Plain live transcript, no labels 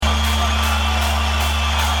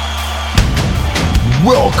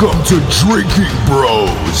Welcome to Drinkin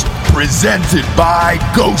Bros, presented by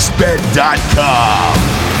GhostBed.com.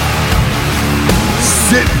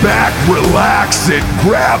 Sit back, relax, and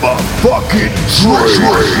grab a fucking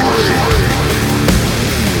drink.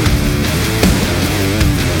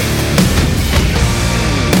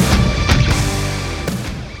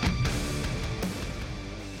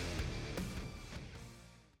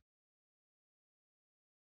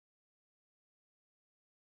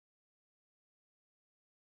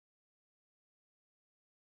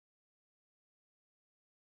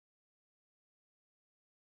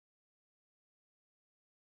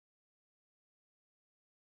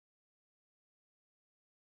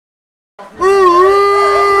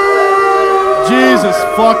 Jesus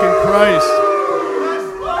fucking Christ.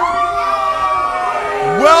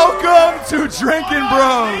 Welcome to Drinkin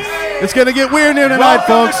Bros. It's going to get weird here tonight,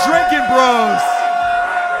 Welcome folks. to Drinkin Bros.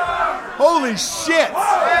 Holy shit.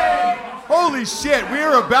 Holy shit. We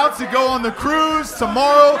are about to go on the cruise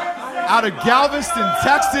tomorrow out of Galveston,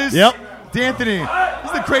 Texas. Yep. D'Anthony, this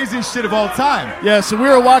is the craziest shit of all time. Yeah, so we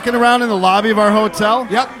were walking around in the lobby of our hotel.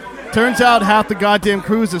 Yep. Turns out half the goddamn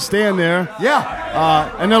cruise is staying there.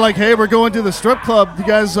 Yeah. And they're like, hey, we're going to the strip club. You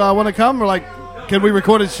guys want to come? We're like, can we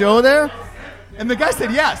record a show there? And the guy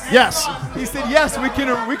said yes. Yes. He said yes, we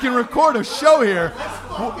can record a show here.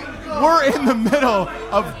 We're in the middle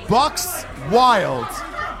of Bucks Wild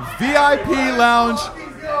VIP lounge,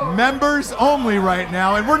 members only right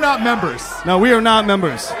now, and we're not members. No, we are not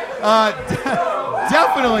members.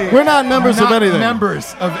 Definitely. We're not members of anything.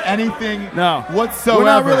 Members of anything No. whatsoever. We're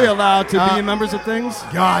not really allowed to be members of things.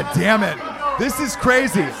 God damn it. This is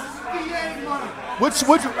crazy.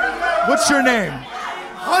 What's your name?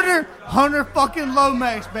 Hunter fucking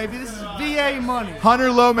Lomax, baby. This is VA money.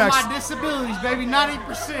 Hunter Lomax. My disabilities, baby,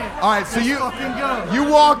 90%. All right, so Let's fucking go.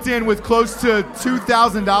 you walked in with close to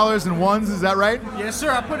 $2,000 in ones, is that right? Yes,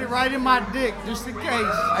 sir. I put it right in my dick, just in case.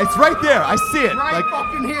 It's right there. I see it. Right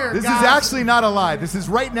fucking here, This guys. is actually not a lie. This is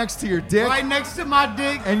right next to your dick. Right next to my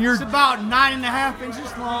dick. And you're- It's about 9.5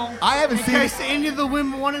 inches long. I haven't in seen case any of the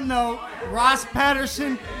women want to know, Ross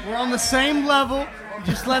Patterson, we're on the same level.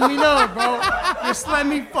 Just let me know, bro. Just let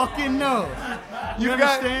me fucking know. You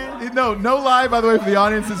understand? No lie, by the way, for the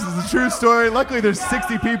audience. This is a true story. Luckily, there's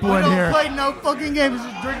 60 people We in don't here. play no fucking games. This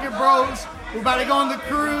is Drinkin Bros. We're about to go on the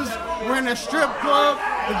cruise. We're in a strip club.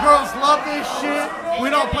 The girls love this shit. We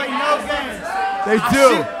don't play no games. They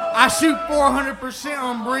do. I shoot 400%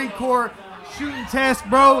 on Marine Corps shooting test,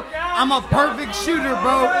 bro. I'm a perfect shooter,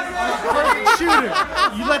 bro. I'm a perfect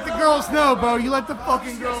shooter. You let the girls know, bro. You let the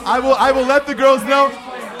fucking girls know. I will let the girls know.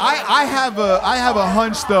 I have a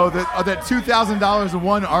hunch though that $2,000 in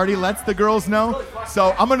one already lets the girls know.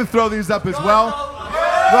 So I'm gonna throw these up as well.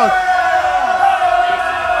 Look,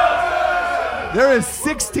 there is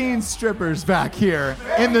 16 strippers back here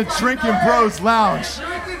in the Drinkin Bros lounge.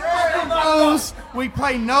 Bros, we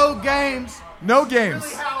play no games. No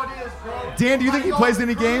games. How it is, bro. Dan, do you think he plays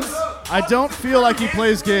any games? I don't feel like he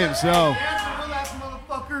plays games, no.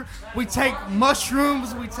 Motherfucker. We take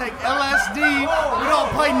mushrooms, we take LSD, we don't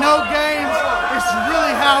play no games. It's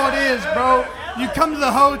really how it is, bro. You come to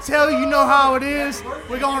the hotel, you know how it is.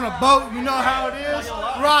 We go on a boat, you know how it is.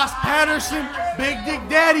 Ross Patterson, Big Dick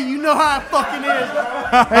Daddy, you know how it fucking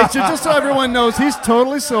is. Hey, so just so everyone knows, he's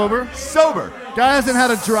totally sober. Sober. Guy hasn't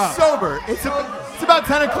had a drop. Sober. It's about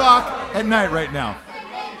 10 o'clock at night right now.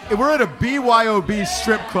 We're at a BYOB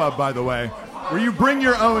strip club, by the way, where you bring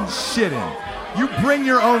your own shit in. You bring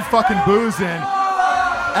your own fucking booze in.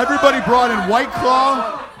 Everybody brought in White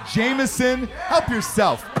Claw, Jameson. Help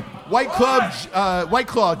yourself. White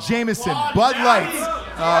Claw, Jameson, Bud Lights,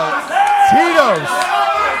 Tito's.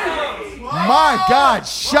 My God,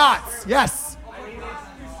 shots. Yes.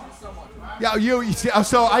 Yeah,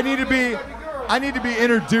 so I need to be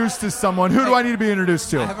introduced to someone. Who do I need to be introduced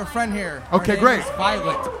to? I have a friend here. Okay, Her name great. is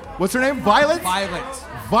Violet. What's her name? Violet? Violet.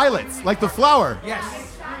 Violet, like the flower. Yes.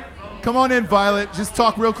 Come on in, Violet. Just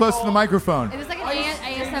talk real close to the microphone. Is this like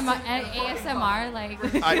an ASMR? Like,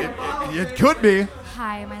 It could be.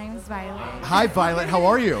 hi, my name is Violet. Hi, Violet. How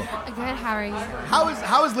are you? Good, how are you?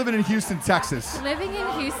 How is living in Houston, Texas? Living in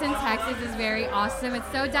Houston, Texas is very awesome.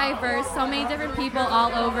 It's so diverse, so many different people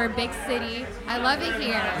all over, big city. I love it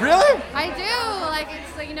here. Really? I do. Like,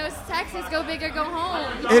 it's like, it's Texas, go big or go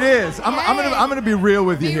home. It is. I'm gonna be real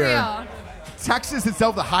with you Be here. real. Texas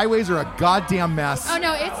itself, the highways are a goddamn mess. Oh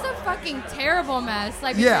no, it's a fucking terrible mess.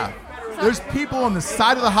 Like, Yeah. There's people on the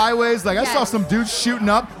side of the highways. Like, I saw Yes. some dudes shooting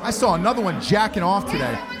up. I saw another one jacking off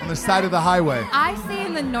today on the side of the highway. I stay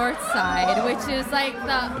in the north side, which is like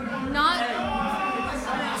the not.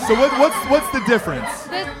 So what's the difference?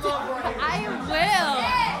 I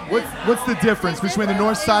will. What's the difference between the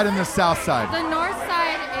north side and the south side? The north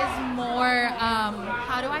side is more,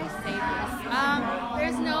 how do I say this?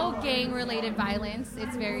 There's no gang-related violence.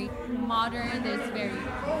 It's very modern. There's very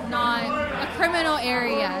not a criminal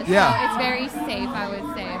area. So it's very safe, I would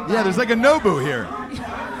say. Yeah, there's like a Nobu here.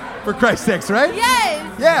 For Christ's sakes, right?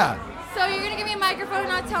 Yes. Yeah. So you're going to give me a microphone and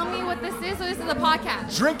not tell me what this is? So this is a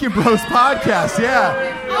podcast. Drinkin Bros podcast, yeah.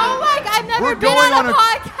 Oh my God, I've never been on a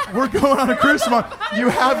podcast. We're going on a cruise tomorrow. You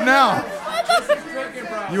have now.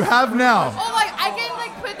 You have now. Oh my, I can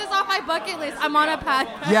put this off my bucket list. I'm on a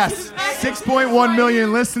podcast. Yes, 6.1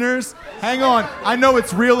 million listeners. Hang on, I know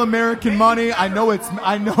it's real American money. I know it's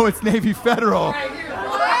Navy Federal. He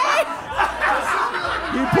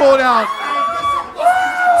pulled out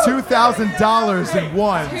 $2,000 in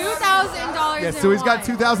ones. $2,000. Yeah, so he's got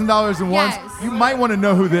 $2,000 in ones. Yes. You might want to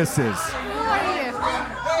know who this is. Who are you?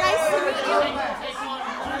 Nice to meet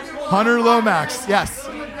you. Hunter Lomax. Yes.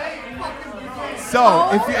 So,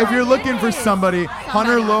 if you're looking for somebody,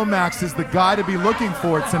 Hunter Lomax is the guy to be looking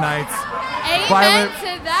for tonight. Amen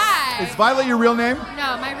to that. Is Violet your real name?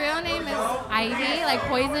 No, my real name is Ivy, like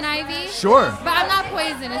poison ivy. Sure. But I'm not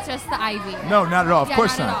poison, it's just the ivy. No, not at all. Of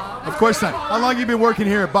course not. not. Of course not. How long have you been working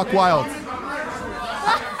here at Buck Wild?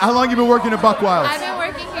 How long have you been working at Buck Wild? I've been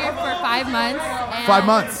working here for 5 months. 5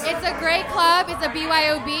 months. It's a great club. It's a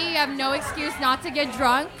BYOB. You have no excuse not to get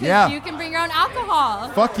drunk. Yeah. You can bring your own alcohol.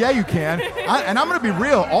 Fuck yeah, you can. And I'm going to be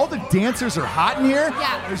real. All the dancers are hot in here.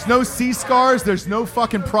 Yeah. There's no sea scars. There's no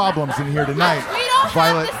fucking problems in here tonight. We don't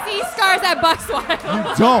Violet. have the sea scars at Bucks Wild. You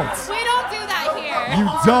don't. We don't do that here. You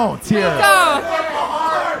don't here. So,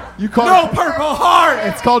 You call No Purple Heart.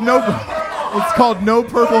 It's called no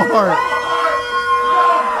Purple Heart.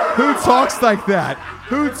 Who talks like that?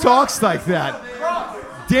 Who talks like that?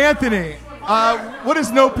 D'Anthony, what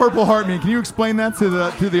does no Purple Heart mean? Can you explain that to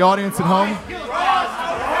the audience at home?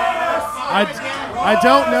 I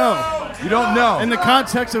don't know. You don't know. In the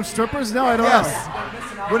context of strippers, no, I don't know.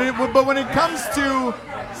 But when it comes to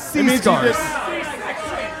sea means you scars,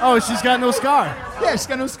 Oh, she's got no scar, yeah, she's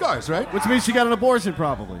got no scars, right? which means she got an abortion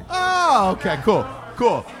probably. Oh, okay, cool.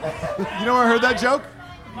 You know where I heard that joke?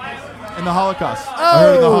 In the Holocaust. I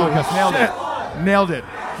heard it in the Holocaust. Nailed it.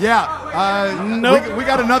 Yeah. Nope. We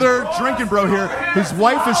got another drinking bro here. His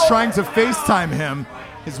wife is trying to FaceTime him.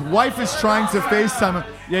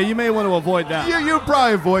 Yeah, you may want to avoid that. You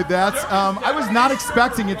probably avoid that. I was not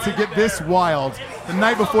expecting it to get this wild the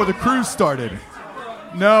night before the cruise started.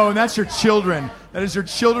 No, and that's your children. That is your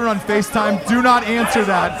children on FaceTime. Do not answer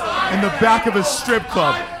that in the back of a strip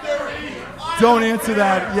club. Don't answer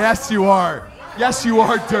that. Yes, you are. Yes, you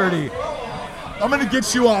are dirty. I'm going to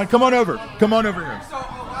get you on. Come on over. Come on over here.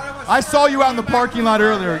 I saw you out in the parking lot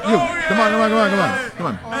earlier. You. Come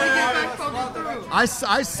on. I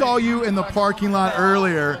saw you in the parking lot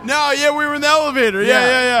earlier. No, yeah, we were in the elevator.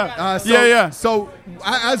 Yeah. So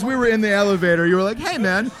as we were in the elevator, you were like, hey,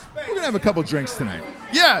 man, we're going to have a couple drinks tonight.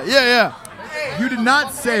 Yeah. You did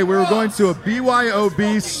not say we were going to a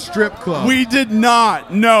BYOB strip club. We did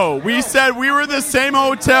not. No. We said we were the same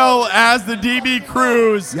hotel as the DB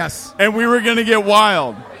cruise. Yes. And we were going to get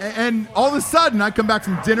wild. And all of a sudden, I come back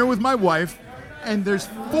from dinner with my wife, and there's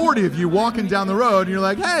 40 of you walking down the road, and you're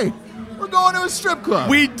like, hey, we're going to a strip club.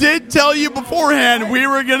 We did tell you beforehand we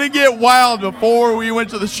were going to get wild before we went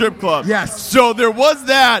to the strip club. Yes. So there was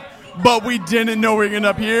that, but we didn't know we were going to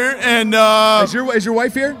end up here. And Is your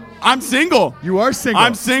wife here? I'm single. You are single.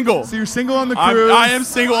 I'm single. So you're single on the cruise. I am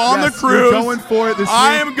single on the cruise. You're going for it this week.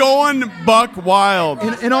 I am going buck wild.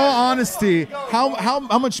 In all honesty,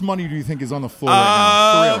 how much money do you think is on the floor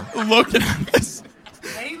right now? For real. Looking at this,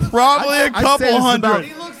 probably a couple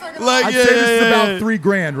hundred. I'd say this is about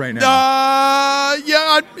 $3,000 right now.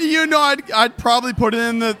 I'd probably put it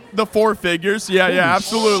in the four figures. Yeah,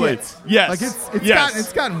 absolutely. Shit. Yes. Like yes.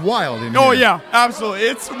 it's gotten wild in here. Oh yeah,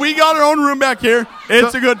 absolutely. We got our own room back here.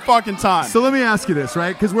 It's a good fucking time. So let me ask you this,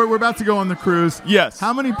 right? Because we're about to go on the cruise. Yes.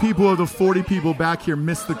 How many people of the 40 people back here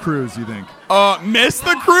missed the cruise, you think? Missed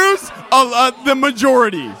the cruise? The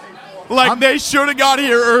majority. They should have got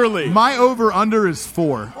here early. My over-under is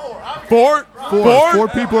 4. 4? 4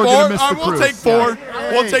 people are going to miss the cruise. We'll take 4.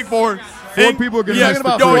 Yeah. We'll take 4. 4 people are going to miss the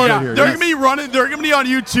cruise right here. They're going to be running. They're going to be on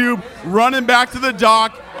YouTube, running back to the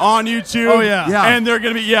dock on YouTube. Oh yeah. And they're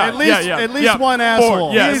going to be At least one asshole.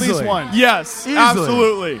 4. Yes. At least one. Yes. Easily.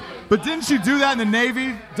 Absolutely. But didn't you do that in the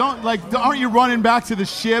Navy? Aren't you running back to the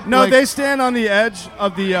ship? No, they stand on the edge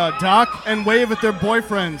of the dock and wave at their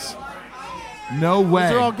boyfriends. No way.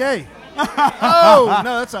 They're all gay. Oh,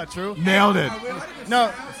 no, that's not true. Nailed it.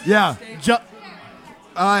 No. Yeah.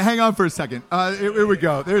 Hang on for a second. Here we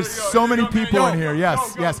go. There's so many people in here.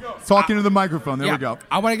 Yes. Talking to the microphone. There we go.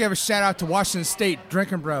 I want to give a shout out to Washington State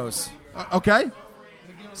Drinkin Bros. Okay.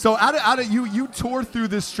 So out of you tore through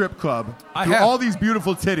this strip club through have. all these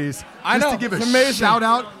beautiful titties. I know. To give It's a amazing. shout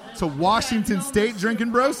out to Washington State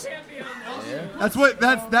Drinkin Bros.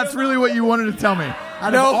 That's really what you wanted to tell me.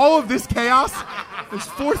 Out of all of this chaos, there's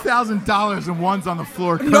 $4,000 in ones on the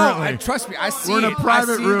floor currently. No, trust me, I see. We're in a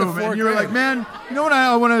private I see room, the and you were like, "Man, you know what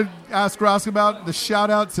I want to ask Ross about? The shout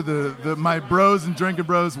out to the my bros and Drinkin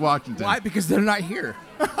Bros Washington." Why? Because they're not here.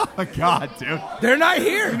 Oh my God, dude! They're not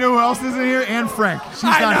here. You know who else isn't here? Anne Frank. She's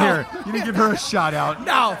not know. here. You didn't give her a shout out.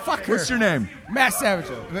 No, fuck her. What's your name? Matt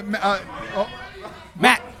Savageau.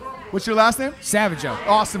 Matt. What's your last name? Savageau.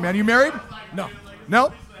 Awesome, man. You married? No.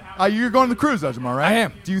 No. You're going to the cruise, Ajamar, right? I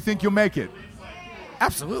am. Do you think you'll make it?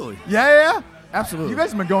 Absolutely. Yeah. Absolutely. You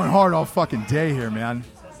guys have been going hard all fucking day here, man.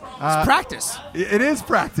 It's practice. It is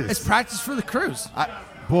practice. It's practice for the cruise.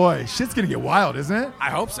 Boy, shit's gonna get wild, isn't it? I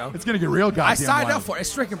hope so. It's gonna get real goddamn I signed wild. up for it.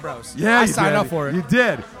 It's Drinkin Bros. Yeah, I you signed did. up for it. You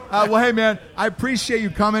did. Well, hey, man, I appreciate you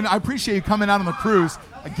coming. I appreciate you coming out on the cruise.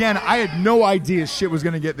 Again, I had no idea shit was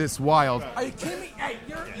gonna get this wild. Are you kidding me? Hey,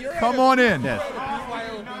 you're Come on in.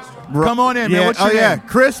 Come on in, man. What's your name?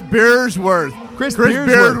 Chris Beersworth. Chris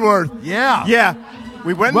Beersworth. Yeah. Yeah.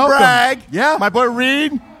 We went Welcome. and bragged. Yeah. My boy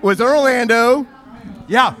Reed was in Orlando.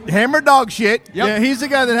 Yeah. Hammer dog shit. Yep. Yeah, he's the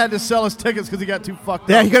guy that had to sell his tickets because he got too fucked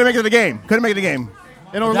Yeah, up. he couldn't make it to the game. Couldn't make it to the game.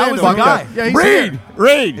 In Orlando. was the guy. Yeah, he's Reed. here.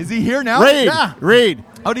 Reed. Is he here now? Reed. Yeah. Reed.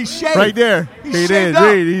 Oh, did he shave? Right there. He He shaved did. up.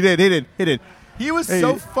 Reed. He did. He was Hey.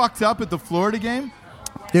 so fucked up at the Florida game.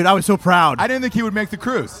 Dude, I was so proud. I didn't think he would make the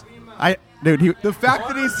cruise. Dude, The fact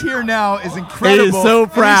that he's here now is incredible. He is so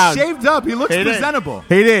And proud. he's shaved up. He looks He did. presentable.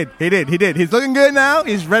 He did. He's looking good now.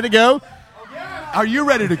 He's ready to go. Are you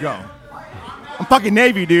ready to go? I'm fucking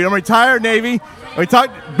Navy, dude. I'm retired Navy. We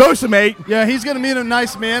talked Bosa, mate. Yeah, he's going to meet a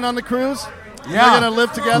nice man on the cruise. Yeah. They're going to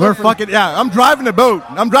live together. We're fucking, yeah, I'm driving the boat.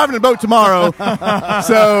 Tomorrow.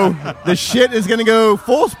 So the shit is going to go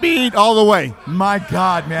full speed all the way. My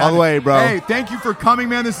God, man. All the way, bro. Hey, thank you for coming,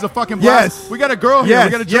 man. This is a fucking blast. Yes. We got a girl here. Yes,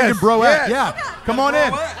 We got a Drinkin yes, Broette. yes. Yeah. Come on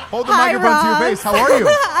in. Hold the Hi, microphone to your Ross. face. How are you?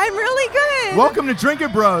 I'm really good. Welcome to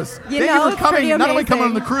Drinkin Bros. You thank know, you for it's coming, pretty not only coming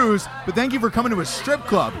on the amazing. cruise, but thank you for coming to a strip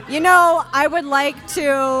club. You know, I would like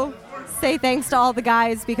to say thanks to all the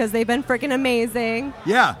guys because they've been freaking amazing.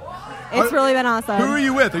 Yeah. It's really been awesome. Who are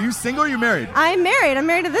you with? Are you single or are you married? I'm married. I'm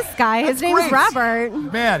married to this guy. His That's name's great. Robert.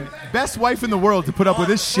 Man, best wife in the world to put up with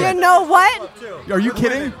this shit. You know what? Are you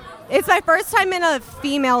kidding? It's my first time in a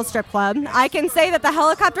female strip club. I can say that the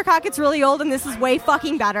helicopter cocket's really old and this is way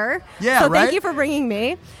fucking better. Yeah, so right? thank you for bringing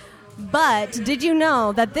me. But did you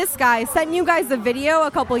know that this guy sent you guys a video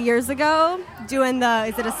a couple years ago doing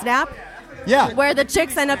is it a snap? Yeah. Where the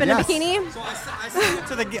chicks end up in Yes. a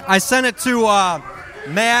bikini? I sent it to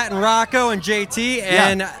Matt and Rocco and JT,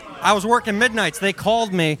 and I was working midnights. They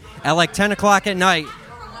called me at like 10 o'clock at night,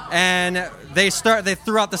 and they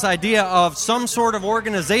threw out this idea of some sort of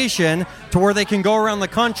organization to where they can go around the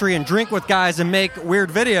country and drink with guys and make weird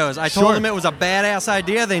videos. I told them it was a badass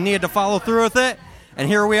idea. They needed to follow through with it, and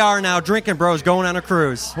here we are now, Drinkin Bros, going on a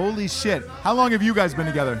cruise. Holy shit. How long have you guys been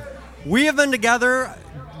together? We have been together.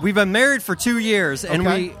 We've been married for 2 years, and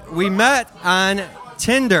Okay. we met on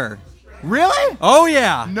Tinder. Really? Oh,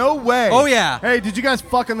 yeah. No way. Oh, yeah. Hey, did you guys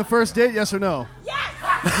fuck on the first date? Yes or no?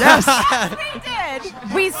 Yes. We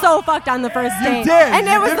did. We so fucked on the first You date. did. And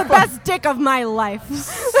You it was did the fuck. best dick of my life.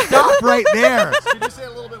 Stop right there.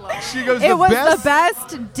 She goes, It was best? the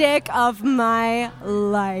best dick of my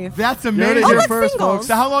life. That's You heard amazing. it here let's first, singles. folks.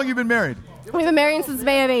 So how long have you been married? We've been married since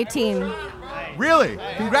May of 18. Really?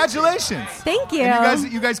 Congratulations. Thank you.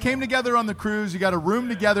 And you guys came together on the cruise. You got a room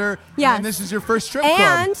together. Yes. And this is your first strip club.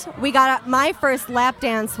 And we got my first lap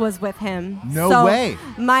dance was with him. No So way.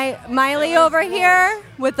 My Miley over here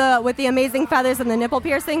with the amazing feathers and the nipple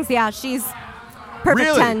piercings. Yeah, she's perfect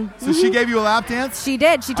Really? 10. So she gave you a lap dance? She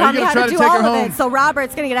did. She Are taught you me gonna how try to to do take all her of home? it. So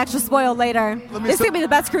Robert's gonna get extra spoiled later. Let me- This is so- gonna be the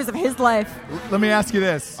best cruise of his life. Let me ask you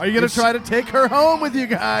this. Are you going to try to take her home with you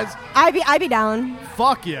guys? I'd be down.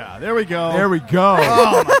 Fuck yeah. There we go. There we go.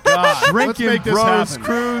 Oh, my God. Let's Drinkin make this Bros happen.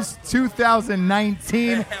 Cruise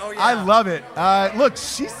 2019. I love it. Look,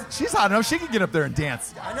 she's hot enough. She can get up there and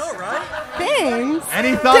dance. I know, right? Thanks.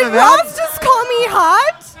 Any thought Did of that? Ross just call me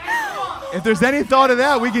hot? If there's any thought of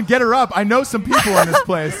that, we can get her up. I know some people in this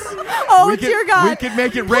place. Oh, We could- dear God. we could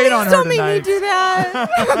make it rain Please on her don't tonight. make me do that.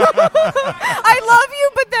 I love you,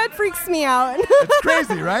 but that freaks me out. It's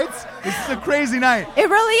crazy, right? This is a crazy night. It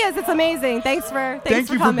really is. It's amazing. Thanks for Thank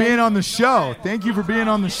you for coming. being on the show. Thank you for being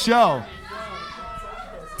on the show.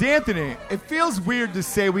 D'Anthony, it feels weird to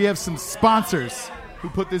say we have some sponsors who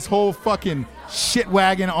put this whole fucking shit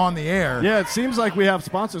wagon on the air. Yeah, it seems like we have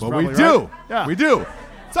sponsors. But probably, we do. Right? Yeah, we do.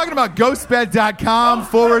 Talking about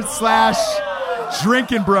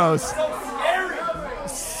ghostbed.com/Drinkin Bros.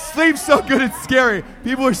 Sleep so good it's scary.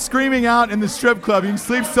 People are screaming out in the strip club. You can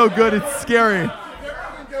sleep so good it's scary.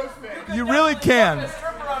 You really can.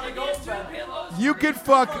 You could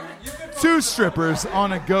fuck 2 strippers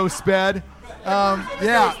on a ghost bed.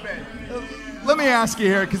 Yeah. Let me ask you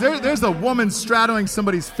here, because there's a woman straddling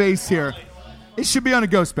somebody's face here. It should be on a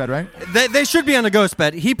ghost bed, right? They should be on a ghost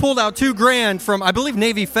bed. He pulled out $2,000 from, I believe,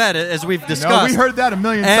 Navy Fed, as we've discussed. No, we heard that a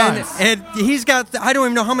million times. And he's got, I don't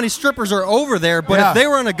even know how many strippers are over there, but if they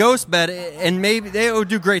were on a ghost bed, and maybe they would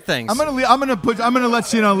do great things. I'm gonna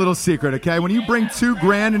let you in on a little secret, okay? When you bring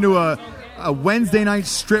 $2,000 into a Wednesday night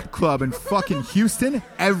strip club in fucking Houston,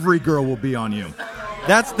 every girl will be on you.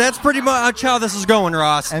 That's pretty much how this is going,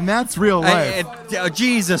 Ross. And that's real life.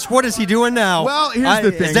 Jesus, what is he doing now? Well, here's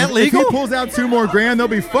the thing. Is that legal? If he pulls out $2 more, they'll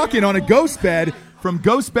be fucking on a ghost bed from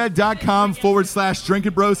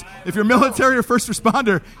ghostbed.com/Drinkin Bros. If you're military or first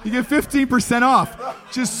responder, you get 15% off.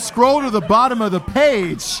 Just scroll to the bottom of the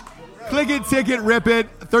page. Click it, ticket, rip it.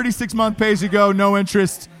 36-month pay-as-you-go, no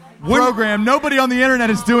interest program. Nobody on the internet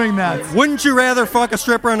is doing that. Wouldn't you rather fuck a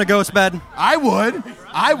stripper on a ghost bed? I would.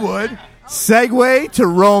 Segue to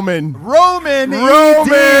Roman. Roman! The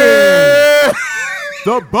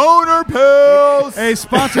boner pills. Hey,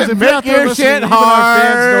 sponsors, if Make you're out there your listening, shit even our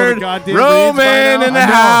fans know hard. the goddamn Roman reads by now. in the I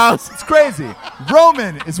know. house. It's crazy.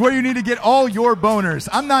 Roman is where you need to get all your boners.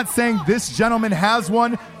 I'm not saying this gentleman has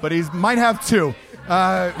one, but he might have 2.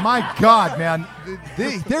 My God, man.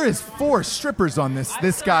 There is 4 strippers on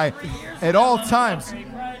this guy at all times.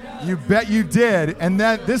 You bet you did. And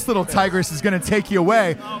this little tigress is going to take you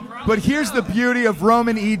away. But here's the beauty of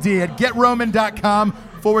Roman ED at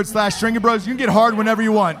getroman.com/Drinkin Bros. You can get hard whenever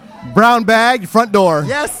you want. Brown bag, front door.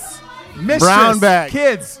 Yes. Mistress. Brown bag.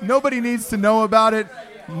 Kids. Nobody needs to know about it.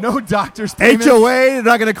 No doctor's payments. HOA, they're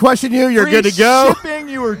not going to question you. You're good to go. Shipping,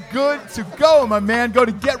 you are good to go, my man. Go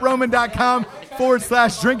to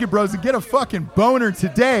getroman.com/Drinkin Bros and get a fucking boner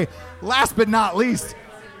today. Last but not least,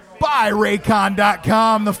 buy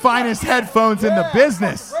Raycon.com, the finest headphones in the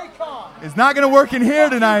business. It's not going to work in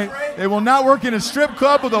here tonight. They will not work in a strip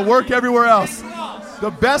club, but they'll work everywhere else.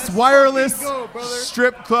 The best wireless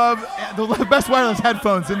strip club, the best wireless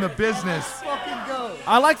headphones in the business.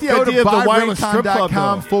 I like the idea of the wireless strip club,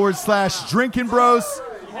 Raycon.com/Drinkin Bros.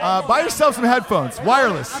 Buy yourself some headphones,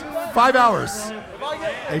 wireless, 5 hours.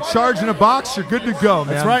 They charge in a box. You're good to go,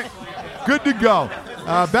 man. That's right. Good to go.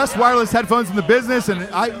 Best wireless headphones in the business. And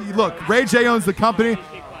look, Ray J owns the company.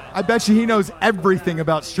 I bet you he knows everything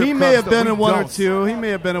about strip clubs. He may have been in one or don't. two. He may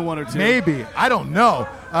have been in one or two. Maybe. I don't know.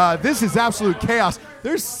 This is absolute chaos.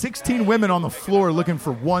 There's 16 women on the floor looking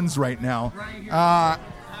for ones right now.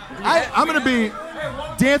 I'm going to be,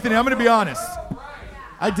 D'Anthony, I'm going to be honest.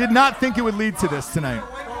 I did not think it would lead to this tonight.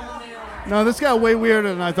 No, this got way weirder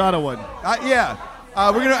than I thought it would. Yeah.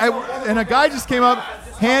 And a guy just came up,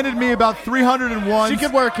 handed me about 301. She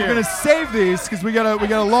could work here. We're going to save these because we got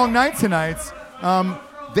a long night tonight.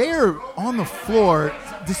 They're on the floor.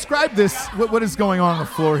 Describe this. What is going on the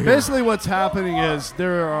floor here? Basically, what's happening is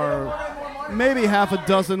there are maybe half a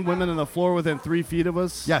dozen women on the floor within 3 feet of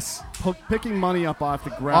us. Yes. Picking money up off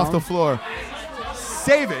the ground. Off the floor.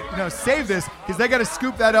 Save it. Save this because they got to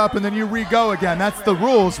scoop that up and then you re-go again. That's the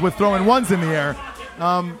rules with throwing ones in the air.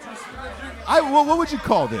 What would you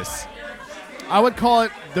call this? I would call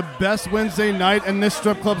it the best Wednesday night in this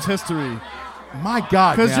strip club's history. My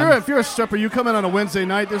God, because man. if you're a stripper, you come in on a Wednesday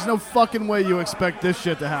night, there's no fucking way you expect this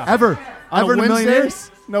shit to happen. Ever on in a million years?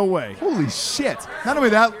 No way. Holy shit. Not only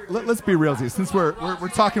that, let's be real, since we're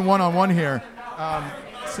talking one-on-one here, I'm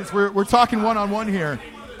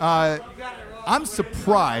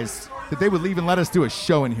surprised that they would even let us do a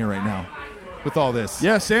show in here right now with all this.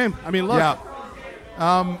 Yeah, same. I mean, look. Yeah.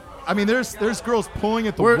 There's girls pulling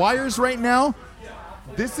at the wires right now.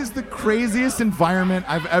 This is the craziest environment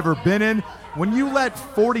I've ever been in. When you let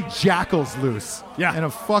 40 jackals loose in a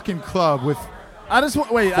fucking club with I just want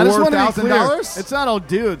to be clear. $4,000? It's not all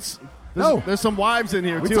dudes. There's some wives in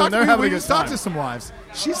here, too, and they're having a good time. We talked to some wives.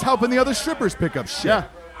 She's helping the other strippers pick up shit. Yeah.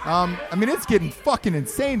 It's getting fucking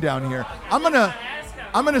insane down here. I'm gonna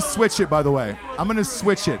switch it, by the way. I'm gonna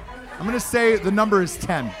switch it. I'm gonna say the number is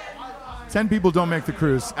 10. 10 people don't make the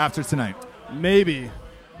cruise after tonight. Maybe.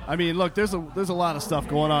 I mean, look, there's a lot of stuff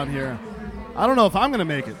going on here. I don't know if I'm gonna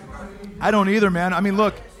make it. I don't either, man. I mean,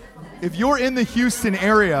 look, if you're in the Houston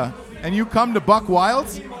area and you come to Buck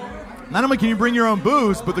Wild's, not only can you bring your own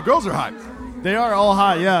booze, but the girls are hot. They are all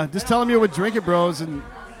hot, yeah. Just tell them you're with Drinkin Bros and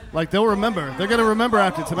Like they'll remember. They're gonna remember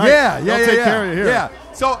after tonight. Yeah, They'll take care of you here. Yeah.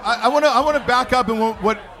 So I want to back up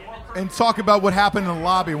and talk about what happened in the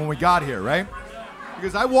lobby when we got here, right?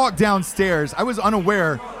 Because I walked downstairs. I was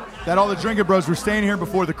unaware that all the Drinkin Bros were staying here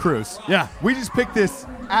before the cruise. Yeah. We just picked this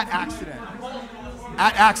at accident.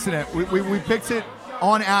 At accident. We picked it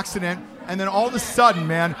on accident, and then all of a sudden,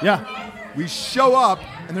 man. Yeah. We show up,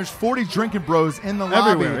 and there's 40 Drinkin Bros in the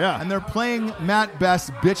lobby. Everywhere, yeah. And they're playing Matt Best's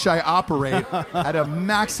Bitch I Operate at a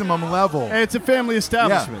maximum level. Hey, it's a family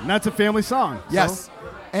establishment, and that's a family song. Yes. So.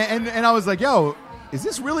 And I was like, yo, is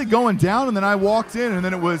this really going down? And then I walked in, and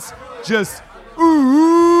then it was just,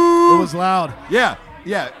 ooh. It was loud. Yeah.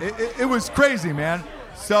 It was crazy, man.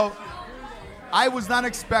 So I was not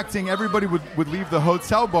expecting everybody would leave the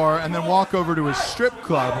hotel bar and then walk over to a strip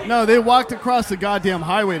club. No, they walked across the goddamn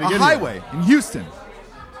highway to get here. A highway in Houston.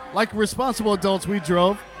 Like responsible adults, we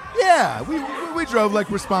drove. Yeah, we drove like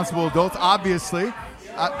responsible adults, obviously.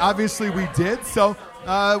 Obviously we did. So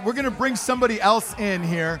we're going to bring somebody else in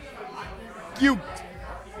here. You,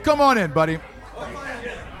 come on in, buddy.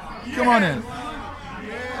 Come on in.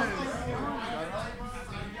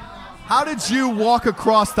 How did you walk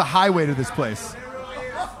across the highway to this place?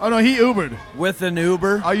 Oh, no, he Ubered. With an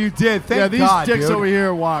Uber. Oh, you did? Thank yeah, these God, dicks dude. over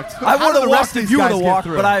here walked. I would have walked of these if you would guys have get walked,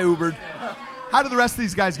 through? but I Ubered. How did the rest of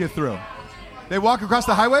these guys get through? They walk across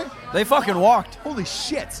the highway? They fucking walked. Holy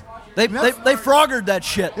shit. They froggered that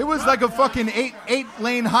shit. It was like a fucking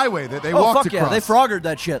eight-lane highway that they Oh, walked fuck across. yeah, they froggered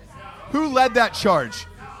that shit. Who led that charge?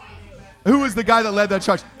 Who was the guy that led that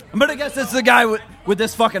charge? I'm gonna guess it's the guy with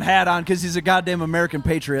this fucking hat on because he's a goddamn American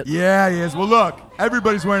patriot. Yeah, he is. Well, look,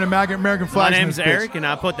 everybody's wearing American flags. My in name's this bitch. Eric, and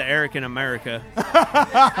I put the Eric in America.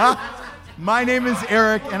 My name is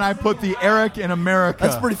Eric, and I put the Eric in America.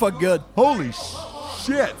 That's pretty fucking good. Holy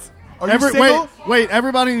shit. Are you single? Wait,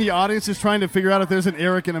 everybody in the audience is trying to figure out if there's an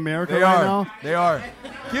Eric in America They right are. now? They are.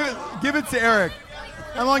 Give it to Eric.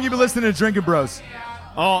 How long you been listening to Drinkin Bros?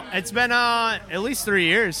 Oh, it's been at least 3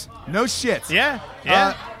 years. No shit. Yeah.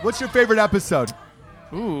 What's your favorite episode?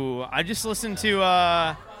 Ooh, I just listened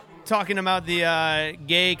to talking about the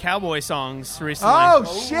gay cowboy songs recently.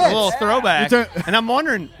 Oh, shit. A little throwback. And I'm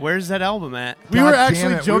wondering, where's that album at? We were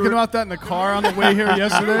actually joking about that in the car on the way here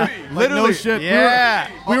yesterday. Like, no Literally. shit. Yeah.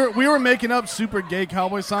 We were making up super gay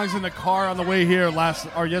cowboy songs in the car on the way here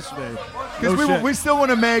yesterday. Because No shit. we still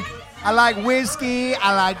want to make, I like whiskey,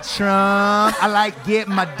 I like Trump, I like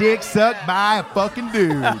getting my dick sucked by a fucking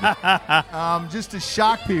dude. Just to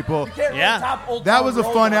shock people. Yeah. That was a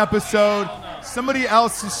fun episode. Somebody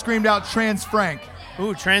else just screamed out Trans Frank.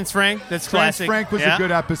 Ooh, Trans Frank. That's Trans classic. Frank was Yeah. a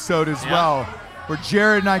good episode as well, where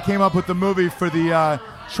Jared and I came up with the movie for the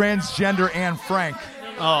transgender Anne Frank.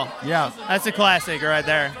 Oh, Yeah. that's a classic right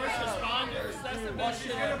there.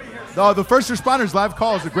 Oh, the First Responders Live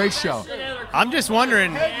Call is a great show. I'm just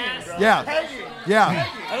wondering. Yeah.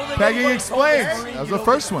 Peggy Explains. That was the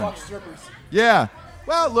first one. Yeah.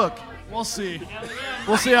 Well, look. We'll see.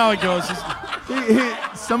 We'll see how it goes.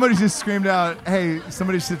 Somebody just screamed out, hey,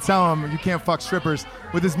 somebody should tell him you can't fuck strippers.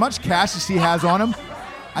 With as much cash as he has on him,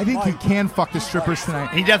 I think he can fuck the strippers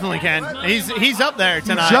tonight. He definitely can. He's up there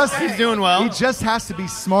tonight. He's doing well. He just has to be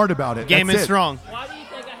smart about it. Game That's is it. strong.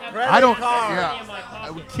 I don't.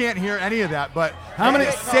 Yeah, we can't hear any of that. But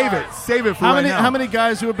save it for right now. How many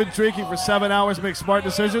guys who have been drinking for 7 hours make smart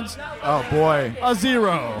decisions? Oh boy, a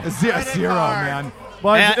zero. A zero, man.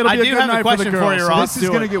 But it'll be I a do good have night a question for the for girls. you, so Ross. let's This is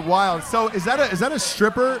do gonna it. get wild. So is that a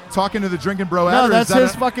stripper talking to the Drinkin Bro ad? No, or that's is that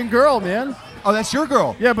his fucking girl, man. Oh, that's your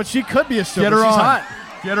girl. Yeah, but she could be a stripper. Get her She's on. hot.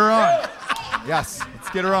 Get her on. Yes, let's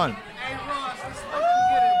get her on.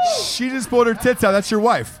 She just pulled her tits out. That's your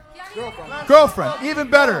wife. Girlfriend. Even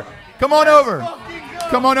better. Come on over.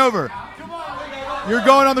 Come on over. You're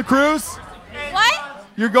going on the cruise? What?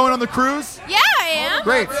 You're going on the cruise? Yeah, I am.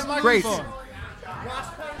 Great.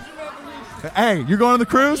 Hey, you're going on the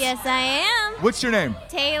cruise? Yes, I am. What's your name?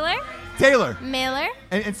 Taylor. Taylor. Miller.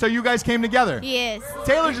 And so you guys came together? Yes.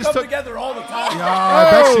 Taylor just took together all the time. Yeah, I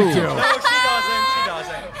bet you do. No, she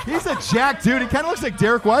doesn't. He's a jack dude. He kind of looks like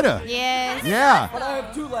Derek White. Yes. Yeah. But I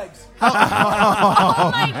have 2 legs. He does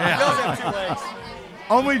have 2 legs.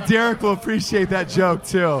 Only Derek will appreciate that joke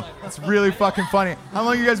too. It's really fucking funny. How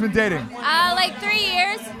long have you guys been dating? Like 3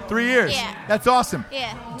 years. 3 years. Yeah. That's awesome.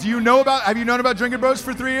 Yeah. Have you known about Drinkin Bros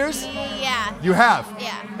for 3 years? Yeah. You have?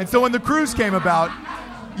 Yeah. And so when the cruise came about,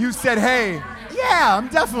 you said, hey, yeah, I'm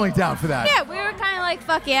definitely down for that. Yeah, we were kind of like,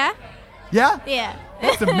 fuck yeah. Yeah? Yeah.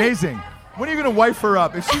 That's amazing. When are you going to wife her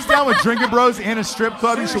up? If she's down with Drinkin Bros and a strip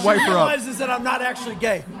club, you should wife her up. Realizes that I'm not actually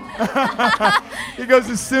gay. He goes,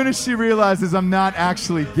 as soon as she realizes I'm not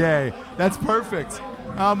actually gay. That's perfect.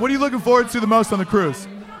 What are you looking forward to the most on the cruise?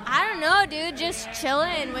 I don't know, dude. Just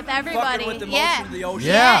chilling with everybody. with the motion yeah. of the ocean.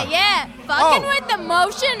 Yeah. Fucking with the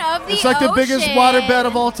motion of the It's like the biggest ocean. waterbed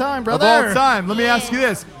of all time, brother. Of all time. Let me ask you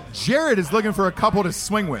this. Jared is looking for a couple to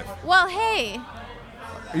swing with. Well, hey.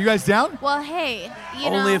 Are you guys down? Well, hey. You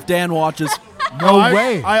know. Only if Dan watches. No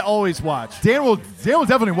way. I always watch. Dan will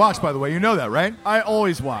definitely watch, by the way. You know that, right? I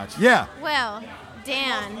always watch. Yeah. Well,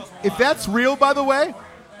 Dan. If that's real, by the way,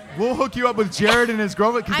 we'll hook you up with Jared and his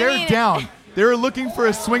girlfriend because I they're mean- down. They're looking for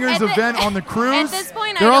a swingers event on the cruise. At this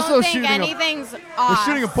point, They're I also don't think shooting a- anything's They're off.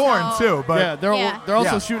 shooting a porn, so- too. But Yeah, they're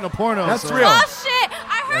also shooting a porno. That's so- real. Oh, shit.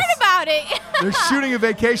 I heard about it. They're shooting a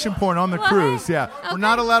vacation porn on the What? cruise. Yeah. We're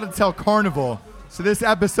not allowed to tell Carnival. So this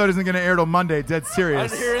episode isn't going to air till Monday. Dead I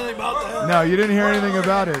serious. didn't hear anything about that. No, you didn't hear anything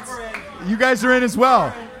about it. You guys are in as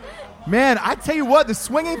well. Man, I tell you what, the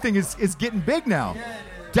swinging thing is getting big now.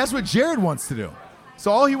 That's what Jared wants to do.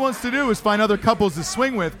 So all he wants to do is find other couples to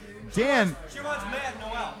swing with. Dan. She wants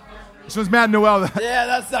Matt and Noel. Yeah,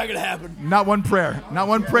 that's not going to happen. Not one prayer. Not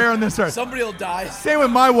one prayer on this earth. Somebody will die. Same with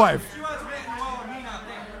my wife.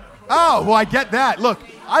 Oh, well, I get that. Look,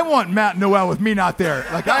 I want Matt and Noel with me not there.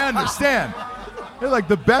 Like, I understand. They're like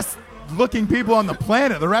the best looking people on the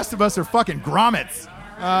planet. The rest of us are fucking grommets.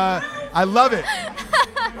 I love it.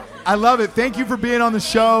 I love it. Thank you for being on the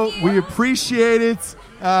show. We appreciate it.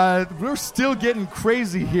 We're still getting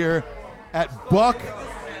crazy here at Buck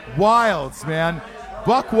Wilds, man.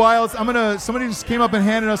 Buck Wilds. Somebody just came up and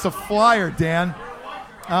handed us a flyer, Dan.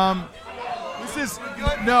 This is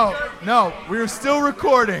no. We're still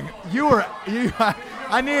recording.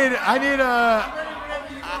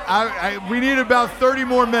 We need about 30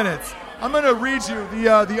 more minutes. I'm gonna read you.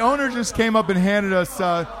 The owner just came up and handed us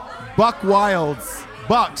Bucks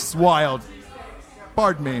Wild.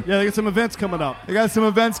 Pardon me. Yeah, they got some events coming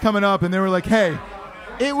up. And they were like, "Hey,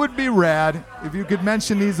 it would be rad if you could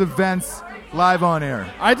mention these events live on air."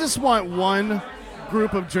 I just want one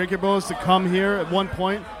group of Drinkin Bros to come here at one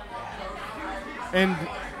point and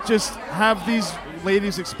just have these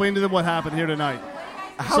ladies explain to them what happened here tonight.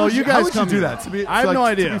 How would you do that? I have no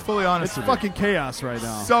idea. To be fully honest it's with you. fucking chaos right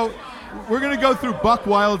now. So we're going to go through Buck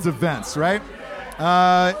Wild's events, right?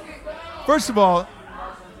 First of all,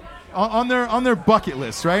 on their bucket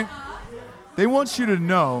list, right? They want you to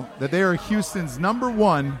know that they are Houston's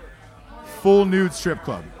 #1 full nude strip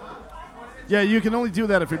club. Yeah, you can only do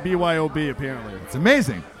that if you're BYOB, apparently. It's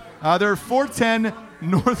amazing. They're 410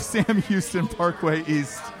 North Sam Houston Parkway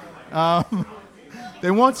East.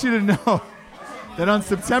 They want you to know that on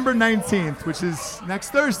September 19th, which is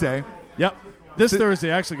next Thursday. Yep. This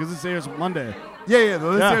Thursday, actually, because this airs Monday. Yeah.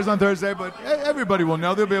 This airs on Thursday, but everybody will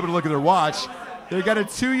know. They'll be able to look at their watch. They got a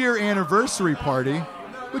 2-year anniversary party,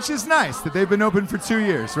 which is nice that they've been open for 2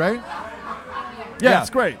 years, right? Yeah, it's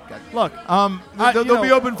great. Look, they'll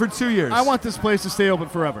be open for 2 years. I want this place to stay open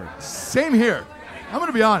forever. Same here. I'm going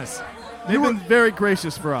to be honest. They've been very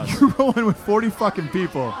gracious for us. You're rolling with 40 fucking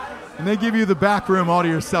people, and they give you the back room all to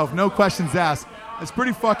yourself. No questions asked. It's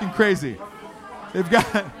pretty fucking crazy. They've got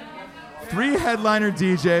 3 headliner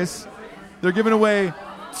DJs. They're giving away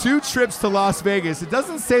 2 trips to Las Vegas. It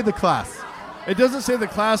doesn't say the class. It doesn't say the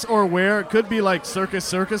class or where. It could be like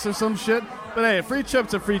Circus or some shit. But hey, a free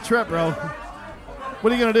trip's a free trip, bro.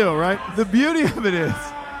 What are you going to do, right? The beauty of it is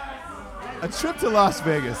a trip to Las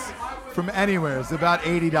Vegas from anywhere is about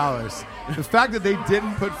 $80. The fact that they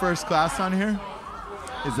didn't put first class on here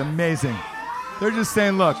is amazing. They're just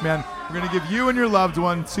saying, look, man, we're going to give you and your loved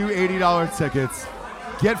one 2 $80 tickets.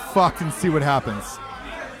 Get fucked and see what happens.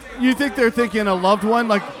 You think they're thinking a loved one?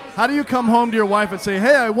 Like, how do you come home to your wife and say,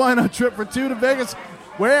 hey, I won a trip for 2 to Vegas?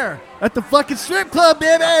 Where? At the fucking strip club,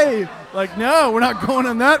 baby! Like, no, we're not going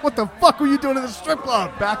on that. What the fuck were you doing at the strip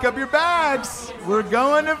club? Back up your bags. We're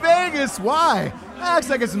going to Vegas. Why?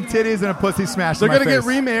 Because I get some titties and a pussy smash. They're going to get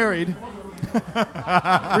remarried.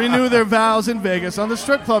 Renew their vows in Vegas on the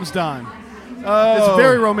strip clubs, Don. It's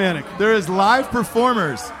very romantic. There is live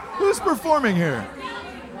performers. Who's performing here?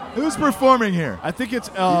 I think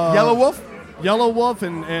it's Yellow Wolf? Yellow Wolf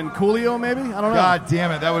and Coolio, maybe? I don't know. God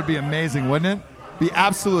damn it. That would be amazing, wouldn't it? Be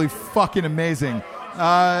absolutely fucking amazing.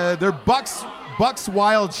 Their Bucks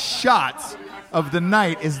Wild shot of the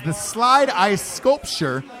night is the slide ice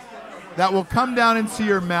sculpture that will come down into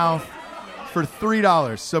your mouth for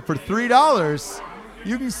 $3. So for $3,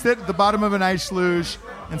 you can sit at the bottom of an ice luge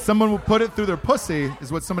and someone will put it through their pussy,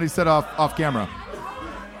 is what somebody said off camera.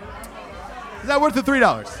 Is that worth the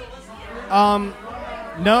 $3?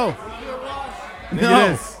 No. I think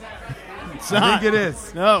it is. It's not. I think it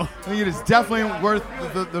is. No. I think it is definitely worth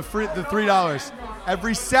the $3.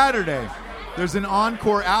 Every Saturday, there's an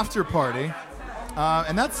encore after party,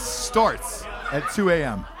 and that starts at 2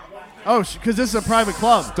 a.m. Oh, because this is a private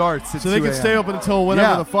club. Starts at so they 2 can stay a.m. open until whatever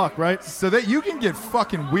Yeah. the fuck, right? So that you can get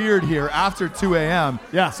fucking weird here after 2 a.m.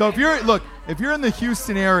 Yeah. So if you're in the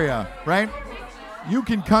Houston area, right, you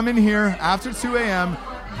can come in here after 2 a.m.,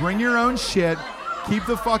 bring your own shit, keep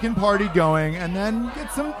the fucking party going, and then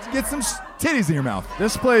get some titties in your mouth.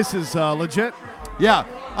 This place is legit. Yeah.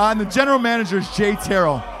 And the general manager is Jay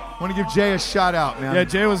Terrell. I want to give Jay a shout out, man. Yeah,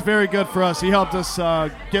 Jay was very good for us. He helped us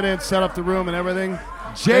get in, set up the room and everything.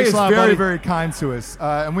 Jay Thanks is a lot, very, buddy. very kind to us,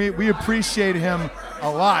 and we appreciate him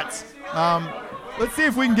a lot. Let's see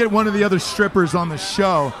if we can get one of the other strippers on the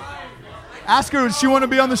show. Ask her, does she want to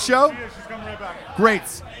be on the show? Yeah, she's coming right back. Great.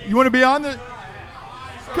 You want to be on the...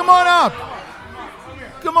 Come on up.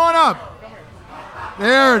 Come on up.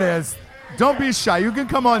 There it is. Don't be shy. You can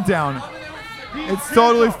come on down. It's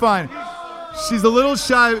totally fine. She's a little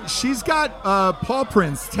shy. She's got paw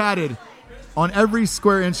prints tatted on every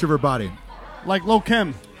square inch of her body. Like Lil'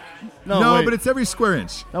 Kim. No, wait. but it's every square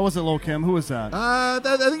inch. That wasn't Lil' Kim. Who was that? I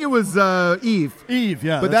think it was Eve. Eve,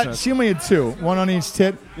 yeah. But that's that it. she only had two, one on each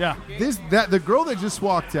tit. Yeah. The girl that just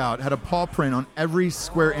walked out had a paw print on every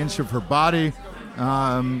square inch of her body,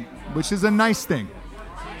 which is a nice thing.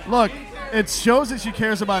 Look, it shows that she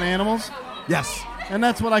cares about animals. Yes. And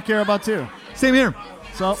that's what I care about too. Same here.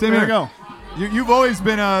 So Same there here. you go. You've always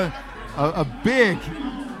been a big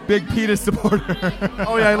PETA supporter.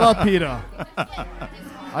 Oh yeah, I love PETA.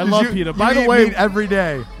 I love PETA. By the eat way, meat every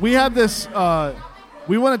day. we have this.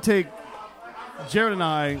 We want to take. Jared and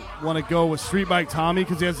I want to go with Street Bike Tommy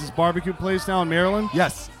because he has this barbecue place now in Maryland.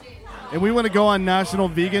 Yes. And we want to go on National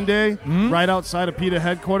Vegan Day right outside of PETA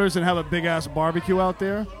headquarters and have a big ass barbecue out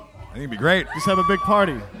there. I think it'd be great. Just have a big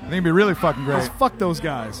party. I think it'd be really fucking great. Just fuck those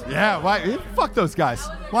guys. Yeah, why? Fuck those guys.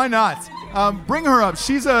 Why not? Bring her up.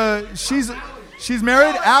 She's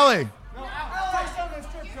married. Allie.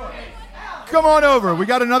 Come on over. We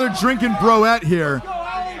got another Drinkin Broette here.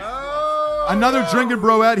 Another Drinkin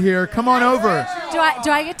Broette here. Come on over. Do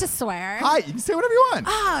I get to swear? Hi. You can say whatever you want.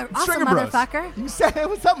 Ah, It's awesome, Drinkin Bros. motherfucker. You can say, hey,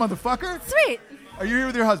 what's up, motherfucker? Sweet. Are you here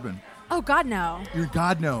with your husband? Oh, God, no. Your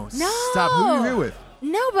God knows. No. Stop. Who are you here with?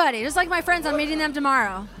 Nobody. Just like my friends, I'm meeting them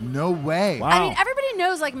tomorrow. No way. I mean, everybody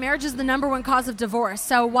knows like marriage is the #1 cause of divorce.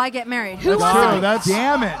 So why get married? Who That's wants true. to be? That's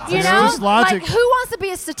Damn it. You It's know, just logic. like who wants to be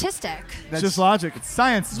a statistic? It's just logic. It's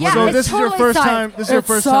science. Yeah, So it's this is your totally first science. time. This is your It's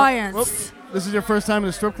first science. time. Whoops. This is your first time in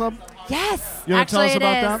a strip club. Yes. You wanna tell actually, us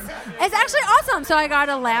about it is. that? It's actually awesome. So I got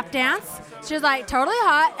a lap dance. She was like totally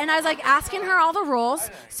hot, and I was like asking her all the rules.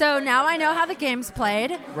 So now I know how the game's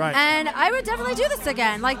played. Right. And I would definitely do this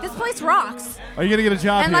again. Like this place rocks. Are you gonna get a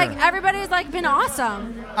job And here? like everybody's like been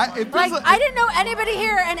awesome. It feels Like I didn't know anybody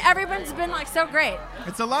here, and everyone's been like so great.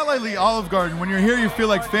 It's a lot like the Olive Garden. When you're here, you feel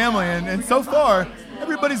like family. And so far,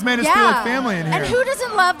 everybody's made us feel like family in here. And who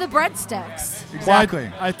doesn't love the breadsticks?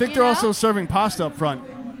 Exactly. I think You they're know? also serving pasta up front.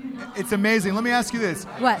 It's amazing. Let me ask you this.